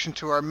physical connection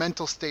to our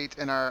mental state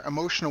and our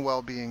emotional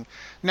well-being.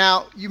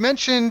 Now, you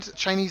mentioned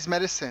Chinese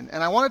medicine,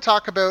 and I want to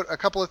talk about a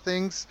couple of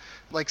things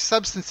like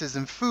substances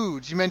and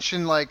foods. You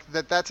mentioned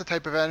that's a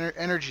type of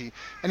energy.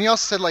 And you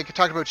also said, you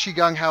talked about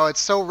Qigong, how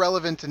it's so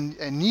relevant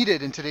and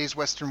needed in today's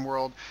Western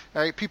world.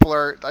 Right? People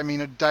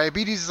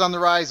diabetes is on the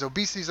rise,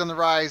 obesity is on the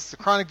rise, the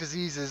chronic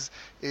diseases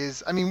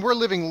we're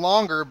living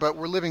longer, but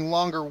we're living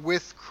longer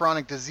with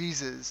chronic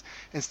diseases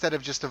instead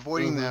of just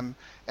avoiding them.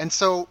 And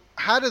so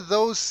how do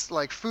those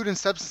food and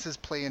substances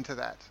play into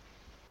that?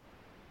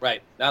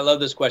 Right. I love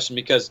this question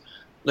because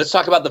let's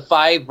talk about the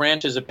 5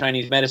 branches of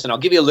Chinese medicine. I'll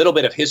give you a little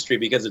bit of history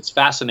because it's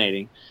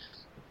fascinating.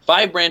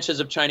 5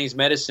 branches of Chinese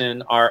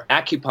medicine are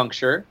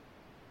acupuncture,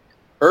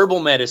 herbal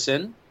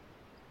medicine,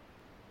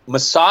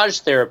 massage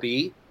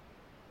therapy,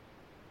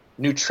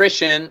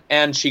 nutrition,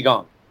 and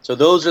Qigong. So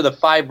those are the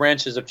 5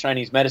 branches of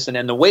Chinese medicine.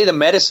 And the way the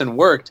medicine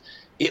worked,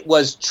 it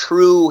was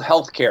true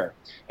healthcare.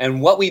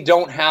 And what we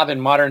don't have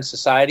in modern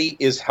society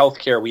is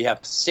healthcare. We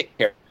have sick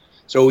care.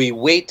 So we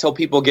wait till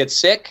people get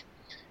sick,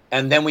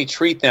 and then we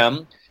treat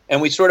them. And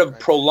we sort of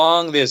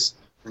prolong this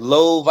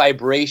low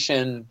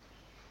vibration,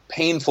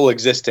 painful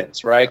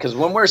existence, right? Because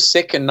when we're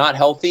sick and not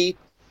healthy,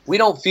 we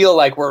don't feel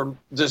like we're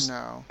just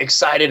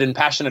excited and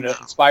passionate and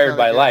inspired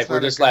by life. We're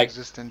just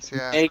making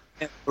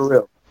it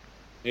through.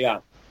 Yeah.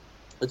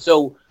 And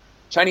so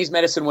Chinese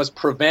medicine was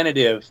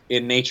preventative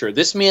in nature.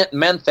 This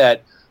meant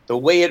that the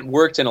way it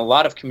worked in a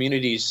lot of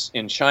communities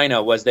in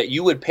China was that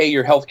you would pay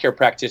your healthcare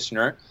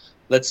practitioner,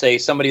 let's say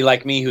somebody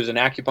like me who's an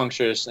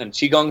acupuncturist and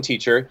Qigong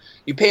teacher,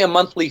 you pay a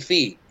monthly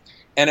fee.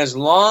 And as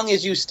long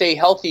as you stay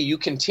healthy, you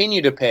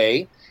continue to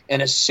pay.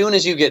 And as soon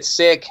as you get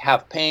sick,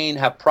 have pain,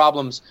 have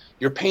problems,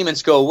 your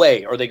payments go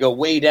away or they go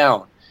way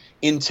down.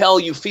 Until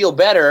you feel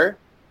better,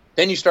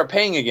 then you start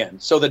paying again.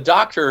 So the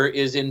doctor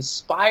is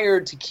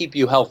inspired to keep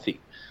you healthy.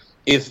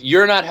 If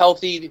you're not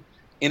healthy,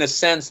 in a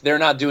sense, they're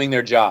not doing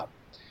their job.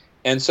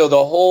 And so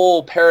the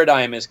whole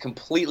paradigm is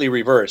completely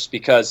reversed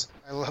because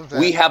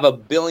we have a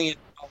billion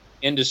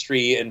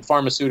industry in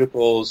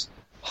pharmaceuticals,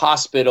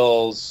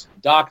 hospitals,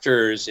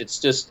 doctors.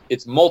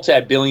 It's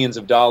multi-billions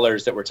of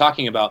dollars that we're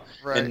talking about.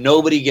 Right. And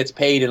nobody gets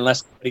paid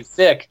unless somebody's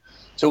sick.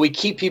 So we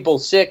keep people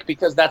sick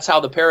because that's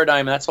how the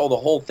paradigm, that's how the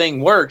whole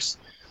thing works.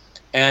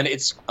 And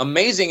it's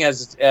amazing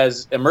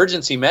as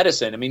emergency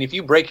medicine. I mean, if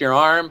you break your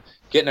arm,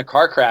 get in a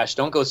car crash,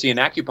 don't go see an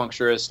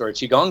acupuncturist or a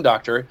Qigong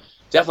doctor.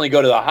 Definitely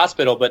go to the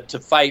hospital, but to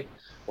fight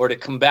or to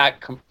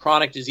combat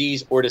chronic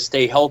disease or to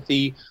stay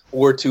healthy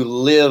or to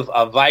live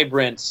a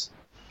vibrant,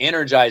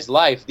 energized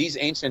life, these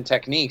ancient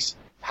techniques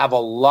have a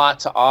lot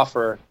to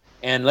offer.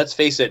 And let's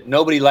face it,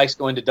 nobody likes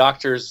going to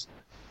doctors'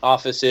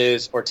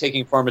 offices or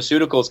taking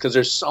pharmaceuticals because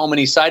there's so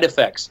many side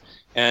effects.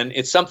 And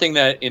it's something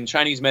that in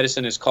Chinese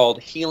medicine is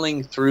called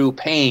healing through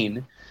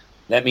pain.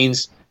 That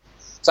means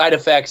side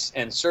effects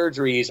and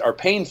surgeries are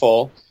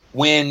painful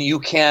when you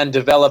can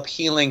develop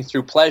healing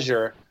through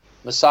pleasure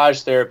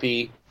massage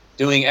therapy,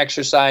 doing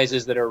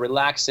exercises that are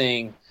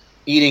relaxing,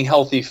 eating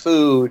healthy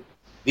food.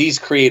 These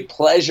create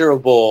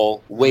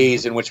pleasurable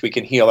ways in which we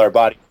can heal our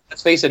body.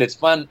 Let's face it, it's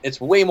fun.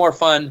 It's way more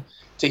fun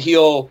to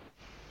heal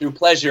through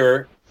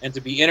pleasure and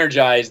to be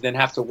energized than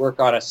have to work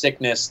on a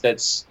sickness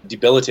that's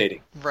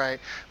debilitating. Right.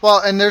 Well,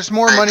 and there's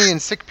more money in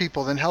sick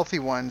people than healthy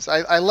ones.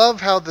 I love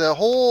how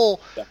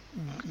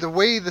the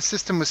way the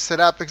system was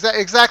set up,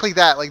 exactly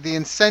that, like the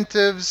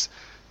incentives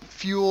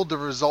fueled the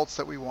results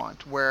that we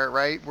want, where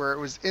it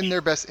was in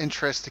their best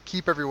interest to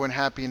keep everyone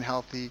happy and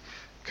healthy,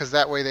 because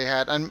that way they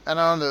had, and I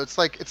don't know, it's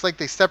like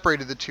they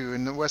separated the two.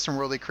 In the Western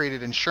world, they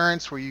created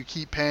insurance where you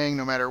keep paying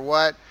no matter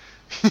what.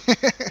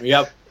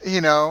 Yep.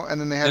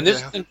 And then they had. And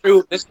this isn't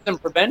true. This isn't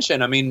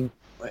prevention. I mean,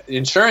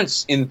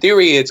 insurance, in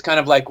theory, it's kind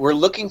of like we're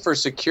looking for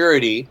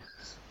security.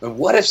 And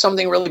what if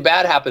something really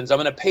bad happens? I'm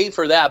going to pay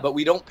for that, but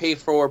we don't pay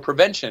for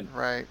prevention.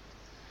 Right.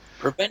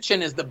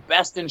 Prevention is the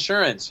best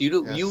insurance.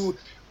 You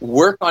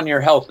work on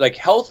your health. Like,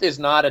 health is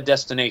not a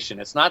destination.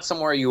 It's not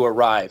somewhere you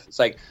arrive. It's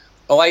like,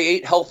 oh, I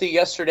ate healthy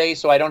yesterday,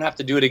 so I don't have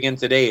to do it again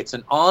today. It's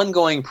an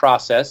ongoing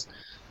process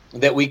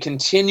that we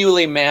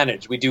continually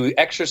manage. We do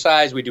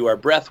exercise, we do our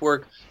breath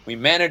work, we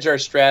manage our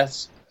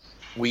stress,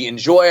 we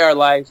enjoy our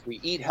life,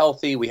 we eat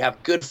healthy, we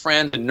have good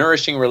friends and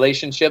nourishing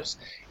relationships,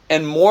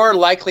 and more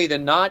likely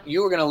than not,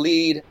 you are going to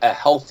lead a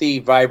healthy,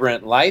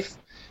 vibrant life.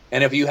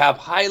 And if you have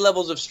high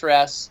levels of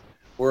stress,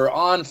 we're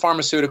on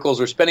pharmaceuticals,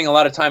 we're spending a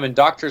lot of time in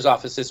doctors'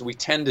 offices, we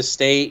tend to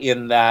stay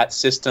in that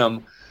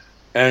system,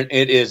 and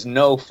it is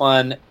no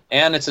fun.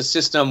 And it's a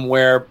system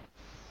where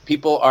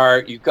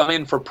you come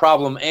in for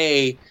problem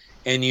A,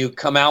 and you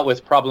come out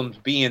with problems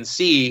B and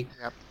C.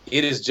 Yep.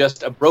 It is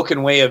just a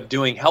broken way of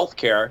doing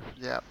healthcare.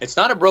 Yep. It's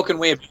not a broken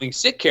way of doing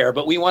sick care,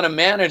 but we want to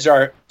manage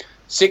our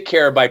sick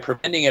care by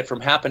preventing it from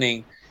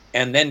happening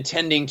and then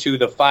tending to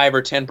the 5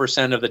 or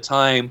 10% of the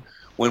time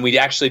when we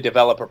actually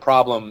develop a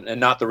problem, and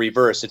not the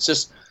reverse. It's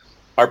just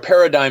our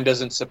paradigm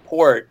doesn't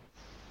support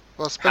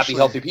happy,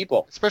 healthy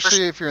people.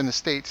 Especially if you're in the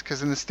States,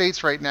 because in the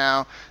States right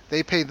now,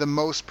 they pay the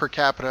most per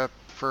capita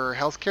for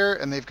healthcare,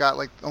 and they've got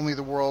like only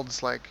the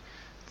world's like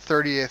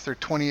 30th or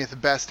 20th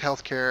best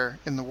healthcare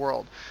in the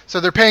world. So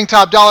they're paying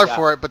top dollar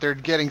for it, but they're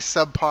getting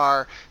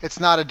subpar. It's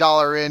not a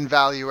dollar in,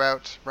 value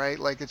out, right?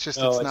 Like it's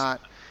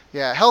not.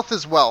 Yeah, health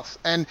is wealth.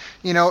 And,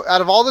 out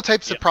of all the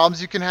types of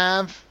problems you can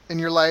have in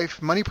your life,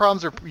 money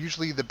problems are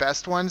usually the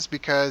best ones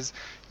because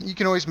you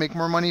can always make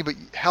more money, but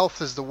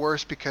health is the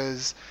worst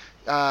because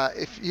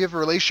if you have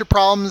relationship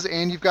problems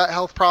and you've got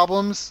health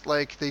problems,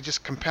 like they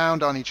just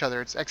compound on each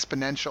other. It's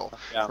exponential,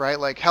 right?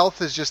 Like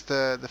health is just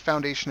the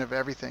foundation of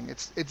everything.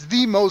 It's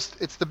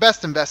the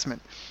best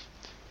investment.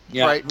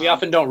 Yeah, right? We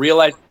often don't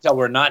realize until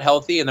we're not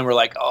healthy, and then we're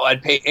like, oh,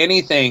 I'd pay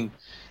anything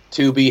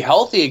to be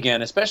healthy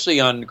again, especially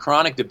on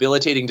chronic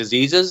debilitating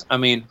diseases. I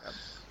mean,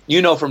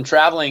 from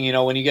traveling,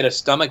 when you get a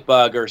stomach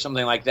bug or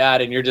something like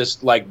that and you're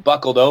just like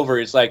buckled over,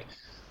 it's like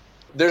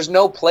there's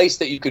no place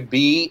that you could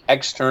be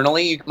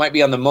externally. You might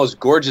be on the most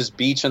gorgeous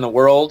beach in the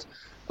world,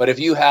 but if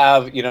you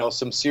have,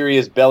 some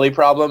serious belly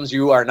problems,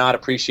 you are not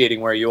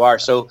appreciating where you are.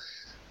 So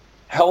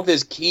health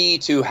is key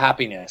to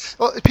happiness.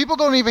 Well, people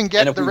don't even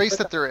get the race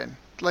that they're in.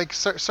 Like,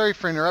 sorry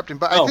for interrupting,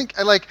 but I think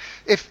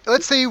if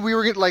let's say we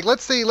were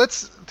let's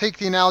take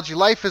the analogy.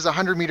 Life is a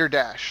 100-meter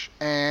dash,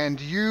 and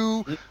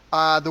you,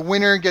 the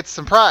winner, gets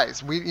some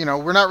prize.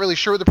 We're not really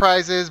sure what the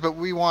prize is, but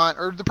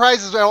the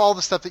prize is all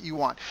the stuff that you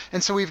want.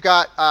 And so we've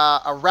got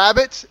a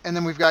rabbit, and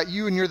then we've got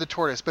you, and you're the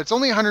tortoise. But it's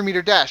only a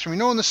 100-meter dash, and we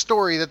know in the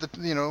story that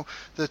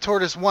the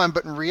tortoise won,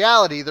 but in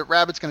reality, the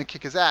rabbit's going to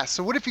kick his ass.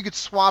 So what if you could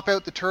swap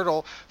out the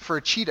turtle for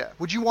a cheetah?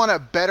 Would you want a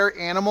better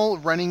animal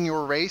running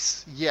your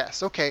race?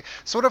 Yes. Okay.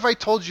 So what if I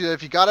told you that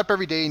if you got up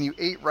every day and you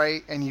ate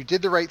right and you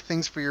did the right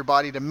things for your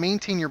body to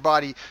maintain your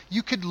body,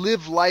 you could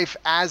live life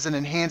as an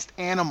enhanced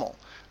animal,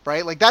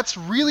 right? Like that's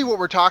really what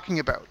we're talking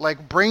about.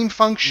 Like brain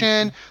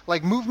function,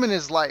 like movement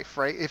is life,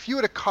 right? If you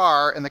had a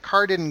car and the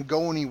car didn't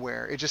go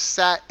anywhere, it just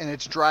sat in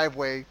its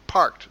driveway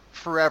parked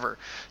forever.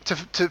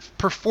 To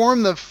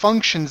perform the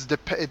functions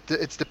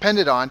it's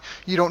depended on,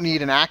 you don't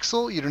need an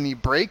axle, you don't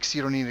need brakes,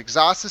 you don't need an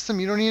exhaust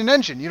system, you don't need an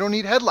engine, you don't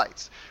need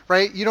headlights,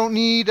 right? You don't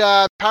need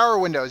power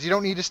windows, you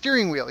don't need a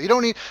steering wheel, you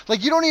don't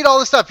need all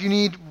this stuff. You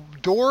need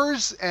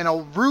doors and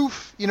a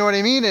roof, you know what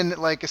I mean? And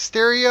like a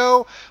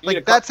stereo,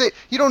 like that's it.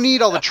 You don't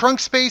need all the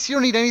trunk space, you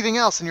don't need anything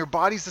else, and your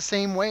body's the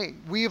same way.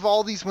 We have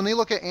all these, when they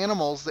look at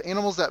animals, the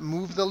animals that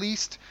move the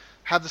least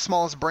have the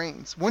smallest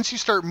brains. Once you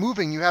start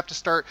moving, you have to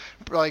start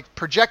like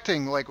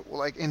projecting, like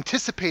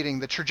anticipating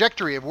the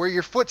trajectory of where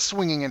your foot's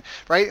swinging, and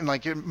right, and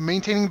like you're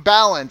maintaining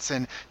balance.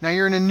 And now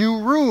you're in a new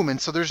room, and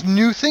so there's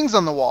new things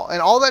on the wall,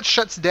 and all that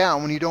shuts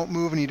down when you don't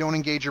move and you don't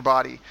engage your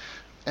body,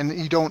 and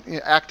you don't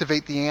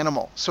activate the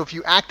animal. So if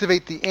you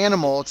activate the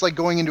animal, it's like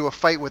going into a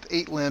fight with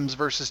 8 limbs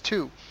versus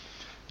 2.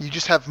 You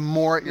just have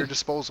more at your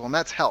disposal, and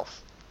that's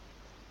health.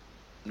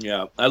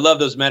 Yeah, I love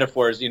those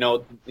metaphors.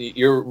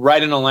 You're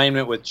right in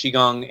alignment with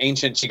Qigong,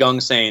 ancient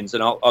Qigong sayings,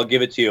 and I'll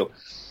give it to you.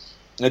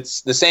 It's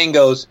the saying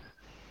goes,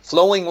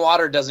 flowing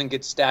water doesn't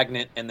get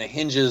stagnant, and the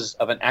hinges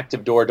of an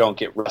active door don't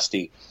get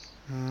rusty.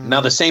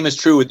 Now, the same is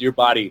true with your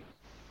body.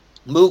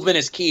 Movement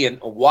is key. And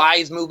why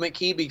is movement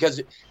key?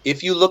 Because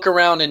if you look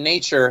around in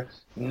nature,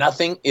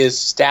 nothing is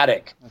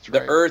static. That's The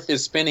right. Earth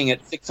is spinning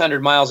at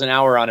 600 miles an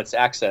hour on its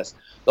axis.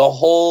 The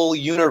whole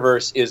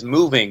universe is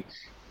moving.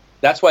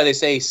 That's why they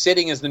say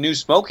sitting is the new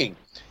smoking.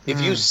 If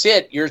you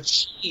sit, your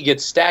chi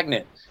gets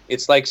stagnant.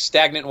 It's like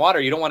stagnant water.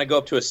 You don't want to go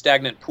up to a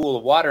stagnant pool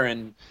of water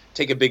and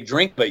take a big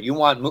drink, but you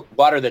want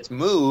water that's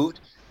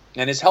moved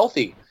and is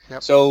healthy.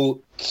 Yep.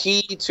 So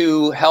key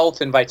to health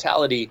and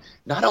vitality,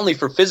 not only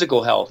for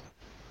physical health,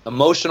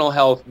 emotional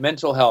health,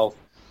 mental health,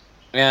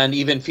 and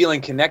even feeling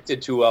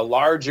connected to a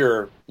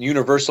larger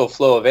universal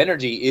flow of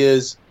energy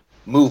is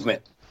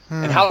movement.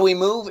 And how do we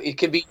move? It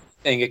could be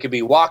anything. It could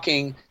be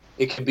walking.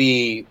 It could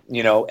be,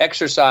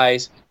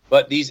 exercise.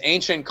 But these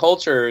ancient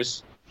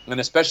cultures, and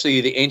especially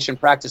the ancient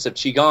practice of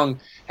Qigong,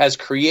 has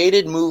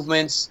created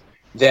movements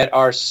that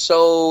are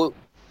so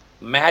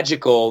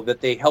magical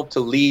that they help to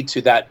lead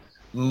to that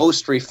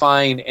most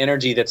refined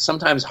energy that's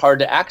sometimes hard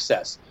to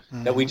access,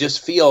 that we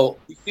just feel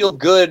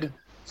good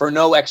for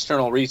no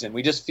external reason.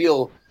 We just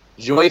feel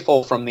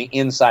joyful from the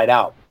inside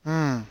out.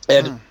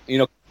 And,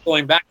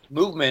 going back to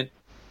movement,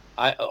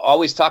 I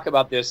always talk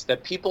about this,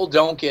 that people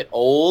don't get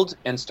old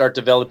and start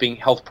developing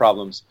health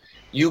problems.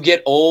 You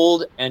get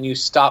old and you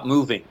stop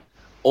moving.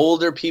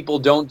 Older people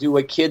don't do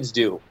what kids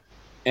do.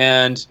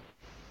 And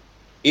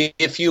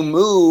if you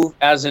move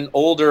as an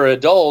older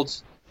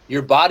adult,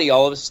 your body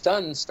all of a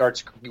sudden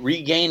starts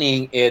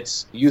regaining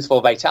its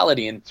youthful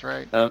vitality. And That's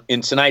right.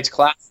 In tonight's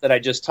class that I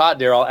just taught,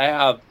 Daryl, I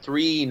have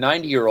 3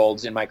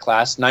 90-year-olds in my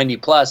class, 90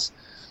 plus,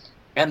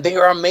 and they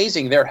are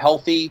amazing. They're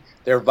healthy.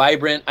 They're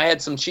vibrant. I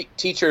had some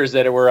teachers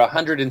that were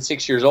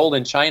 106 years old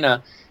in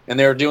China, and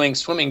they were doing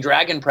swimming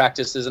dragon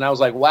practices. And I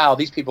was like, wow,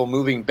 these people are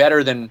moving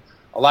better than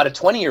a lot of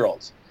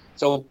 20-year-olds.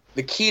 So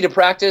the key to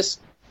practice,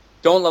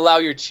 don't allow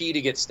your chi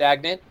to get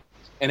stagnant.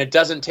 And it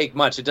doesn't take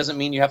much. It doesn't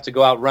mean you have to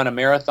go out run a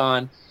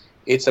marathon.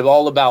 It's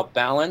all about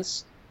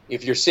balance.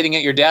 If you're sitting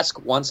at your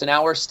desk once an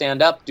hour,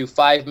 stand up, do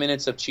 5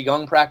 minutes of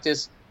Qigong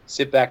practice,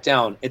 sit back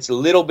down. It's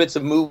little bits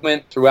of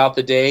movement throughout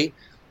the day.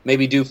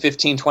 Maybe do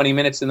 15, 20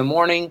 minutes in the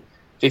morning,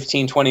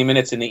 15, 20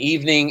 minutes in the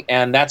evening,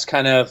 and that's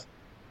kind of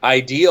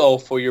ideal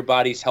for your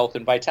body's health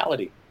and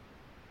vitality.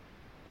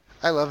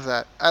 I love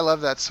that. I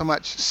love that so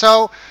much.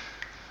 So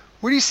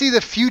where do you see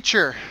the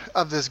future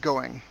of this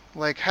going?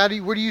 Like,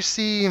 where do you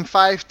see in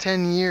 5,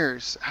 10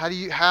 years? Are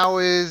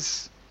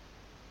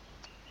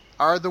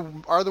the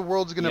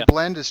worlds going to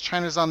blend as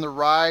China's on the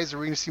rise? Are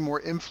we going to see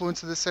more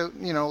influence of this out,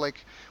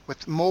 like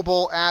with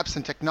mobile apps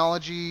and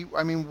technology?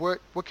 I mean, what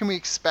can we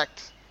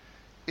expect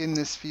in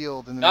this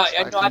field in the next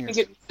 5, 10 years? I think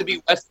it needs to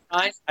be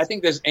westernized. I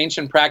think this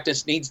ancient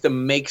practice needs to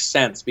make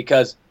sense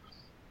because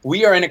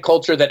we are in a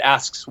culture that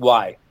asks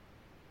why.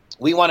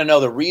 We want to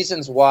know the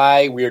reasons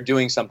why we are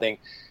doing something.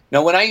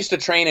 Now, when I used to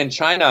train in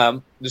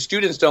China, the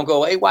students don't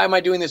go, hey, why am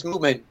I doing this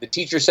movement? The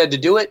teacher said to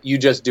do it, you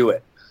just do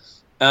it.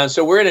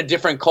 So we're in a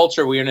different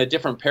culture. We're in a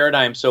different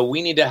paradigm. So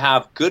we need to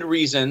have good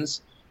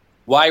reasons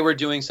why we're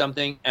doing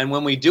something. And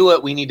when we do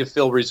it, we need to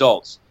feel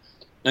results.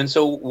 And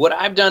so what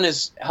I've done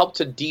is help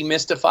to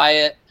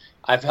demystify it.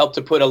 I've helped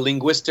to put a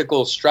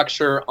linguistical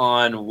structure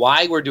on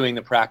why we're doing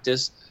the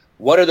practice,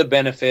 what are the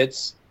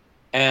benefits,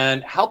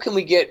 and how can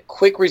we get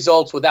quick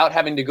results without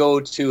having to go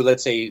to,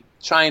 let's say,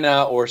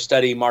 China or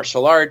study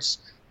martial arts.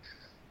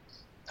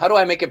 How do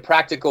I make it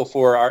practical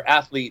for our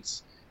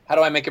athletes? How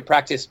do I make it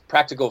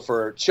practical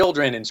for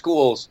children in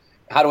schools?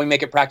 How do we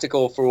make it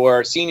practical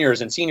for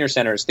seniors and senior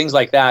centers, things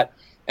like that?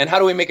 And how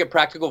do we make it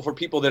practical for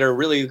people that are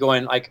really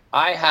going, like,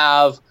 I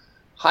have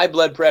high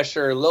blood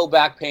pressure, low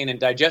back pain, and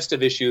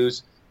digestive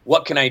issues.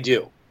 What can I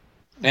do?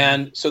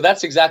 And so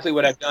that's exactly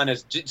what I've done,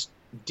 is just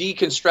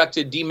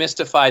deconstructed,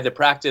 demystified the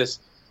practice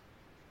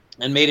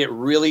and made it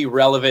really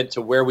relevant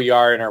to where we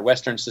are in our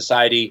Western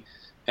society.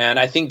 And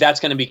I think that's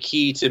going to be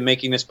key to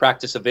making this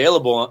practice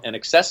available and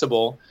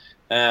accessible.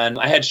 And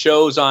I had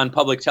shows on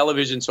public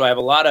television, so I have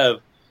a lot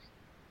of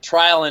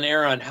trial and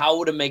error on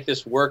how to make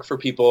this work for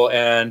people.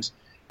 And,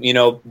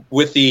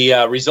 with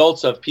the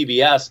results of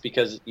PBS,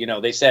 because,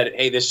 they said,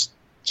 hey, this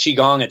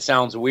Qigong, it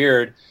sounds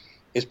weird,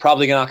 is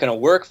probably not going to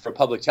work for a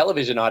public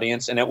television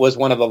audience. And it was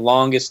one of the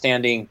longest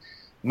standing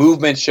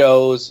movement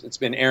shows. It's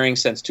been airing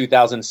since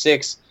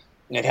 2006.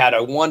 And it had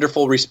a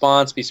wonderful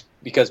response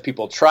because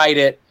people tried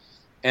it.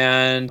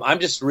 And I'm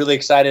just really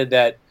excited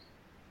that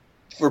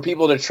for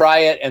people to try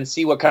it and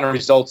see what kind of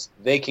results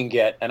they can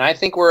get. And I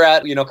think we're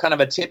at, kind of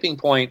a tipping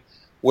point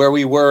where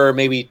we were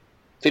maybe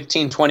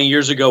 15, 20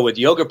 years ago with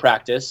yoga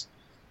practice.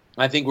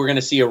 I think we're going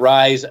to see a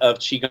rise of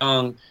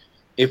Qigong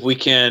if we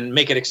can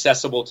make it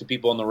accessible to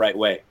people in the right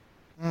way.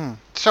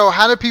 So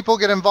how do people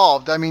get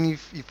involved? I mean,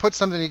 you've put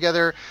something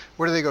together.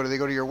 Where do they go? Do they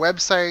go to your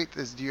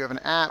website? Do you have an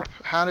app?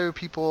 How do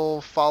people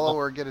follow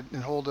or get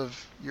in hold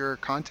of your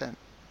content?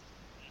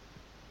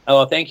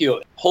 Oh, thank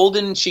you.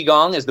 Holden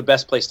Qigong is the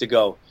best place to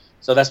go.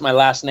 So that's my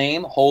last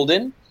name,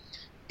 Holden,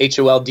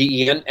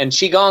 Holden. And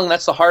Qigong,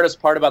 that's the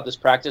hardest part about this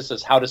practice,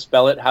 is how to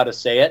spell it, how to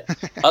say it.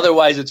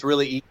 Otherwise, it's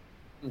really easy.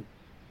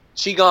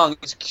 Qigong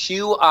is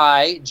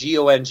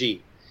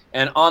Qigong.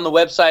 And on the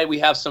website, we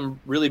have some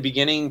really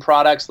beginning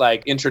products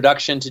like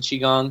Introduction to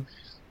Qigong.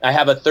 I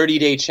have a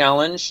 30-day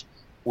challenge,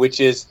 which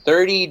is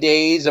 30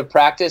 days of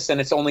practice,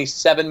 and it's only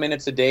 7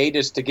 minutes a day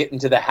just to get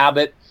into the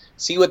habit,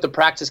 see what the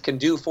practice can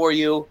do for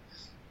you.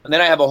 And then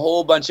I have a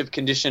whole bunch of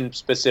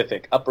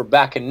condition-specific, upper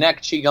back and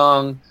neck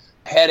Qigong,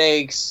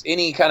 headaches,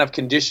 any kind of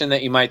condition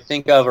that you might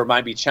think of or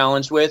might be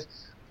challenged with.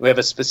 We have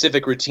a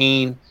specific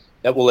routine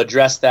that will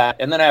address that.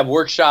 And then I have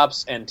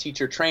workshops and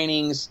teacher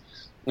trainings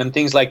and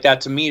things like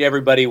that to meet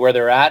everybody where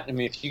they're at. I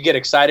mean, if you get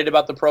excited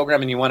about the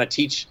program and you want to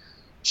teach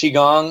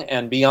Qigong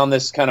and be on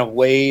this kind of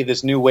wave,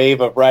 this new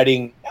wave of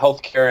writing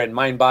healthcare and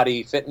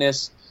mind-body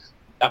fitness,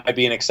 that might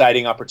be an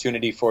exciting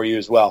opportunity for you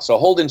as well. So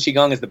Holden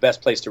Qigong is the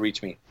best place to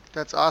reach me.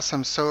 That's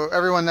awesome. So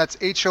everyone, that's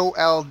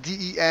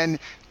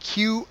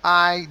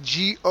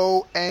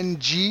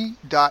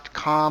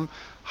HOLDENQIGONG.com.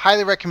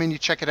 Highly recommend you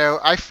check it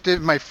out. I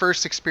did my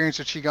first experience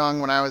with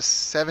Qigong when I was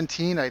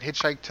 17. I'd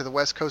hitchhiked to the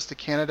west coast of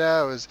Canada.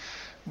 I was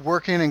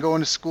working and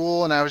going to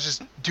school, and I was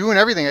just doing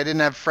everything. I didn't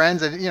have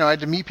friends. I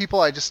had to meet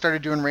people. I just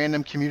started doing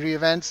random community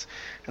events.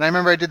 And I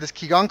remember I did this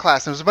Qigong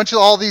class, and it was a bunch of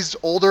all these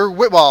older,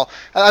 well,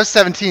 I was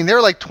 17. They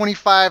were like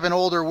 25 and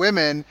older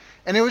women,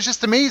 and it was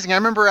just amazing. I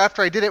remember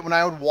after I did it, when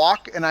I would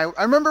walk, and I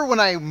remember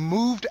when I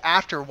moved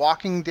after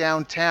walking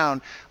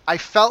downtown, I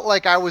felt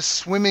like I was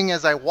swimming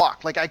as I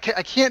walked. Like I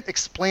can't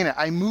explain it.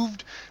 I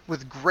moved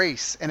with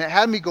grace, and it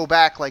had me go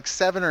back like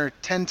 7 or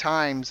 10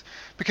 times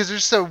because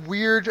there's just a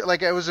weird,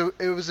 like it was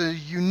a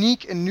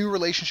unique and new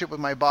relationship with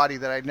my body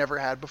that I'd never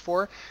had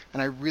before,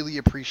 and I really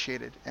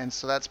appreciated. And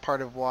so that's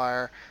part of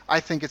why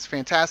I think it's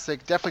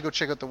fantastic. Definitely go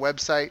check out the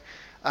website.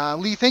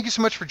 Lee, thank you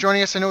so much for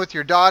joining us. I know with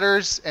your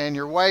daughters and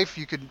your wife,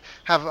 you could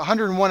have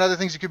 101 other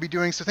things you could be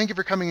doing. So thank you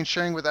for coming and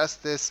sharing with us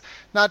this,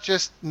 not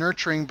just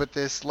nurturing, but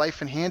this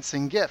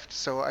life-enhancing gift.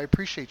 So I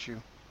appreciate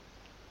you.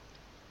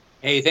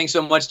 Hey, thanks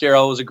so much,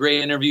 Daryl. It was a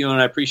great interview,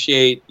 and I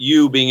appreciate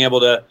you being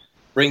able to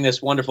bring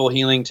this wonderful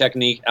healing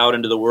technique out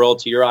into the world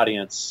to your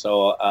audience.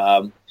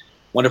 So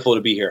wonderful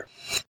to be here.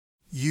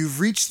 You've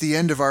reached the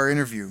end of our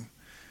interview.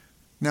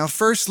 Now,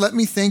 first, let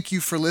me thank you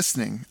for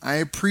listening. I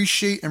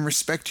appreciate and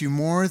respect you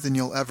more than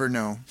you'll ever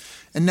know.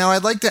 And now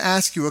I'd like to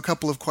ask you a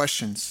couple of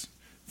questions.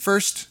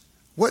 First,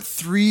 what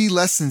 3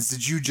 lessons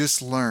did you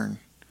just learn?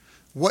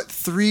 What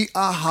 3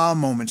 aha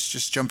moments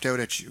just jumped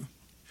out at you?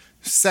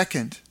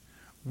 Second,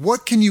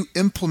 what can you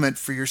implement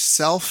for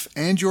yourself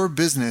and your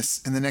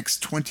business in the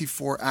next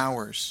 24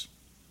 hours?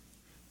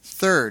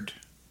 Third,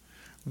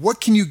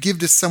 what can you give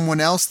to someone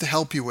else to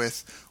help you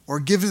with, or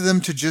give to them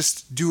to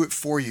just do it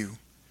for you?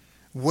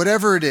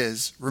 Whatever it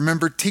is,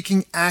 remember,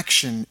 taking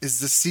action is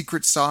the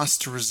secret sauce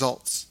to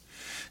results.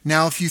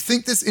 Now, if you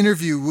think this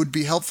interview would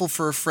be helpful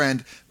for a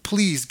friend,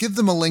 please give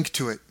them a link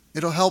to it.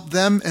 It'll help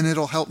them and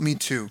it'll help me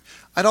too.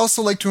 I'd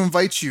also like to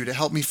invite you to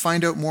help me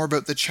find out more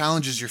about the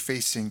challenges you're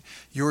facing,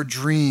 your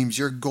dreams,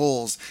 your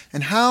goals,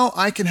 and how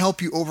I can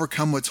help you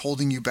overcome what's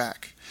holding you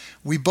back.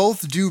 We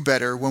both do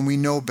better when we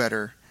know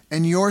better,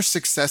 and your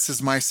success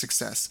is my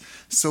success.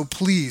 So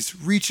please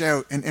reach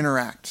out and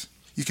interact.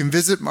 You can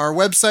visit our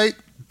website,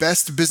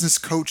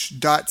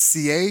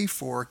 bestbusinesscoach.ca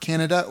for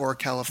Canada or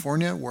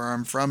California, where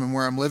I'm from and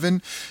where I'm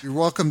living. You're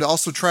welcome to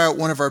also try out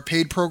one of our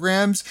paid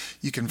programs.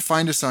 You can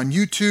find us on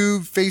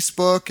YouTube,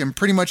 Facebook, and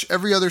pretty much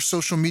every other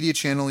social media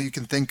channel you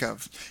can think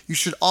of. You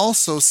should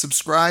also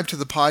subscribe to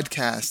the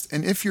podcast,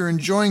 and if you're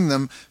enjoying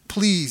them,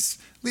 please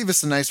leave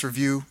us a nice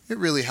review. It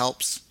really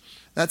helps.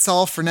 That's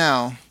all for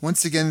now.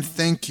 Once again,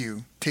 thank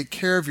you. Take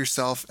care of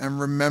yourself, and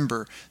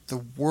remember,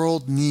 the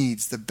world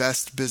needs the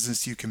best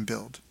business you can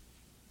build.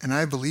 And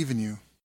I believe in you.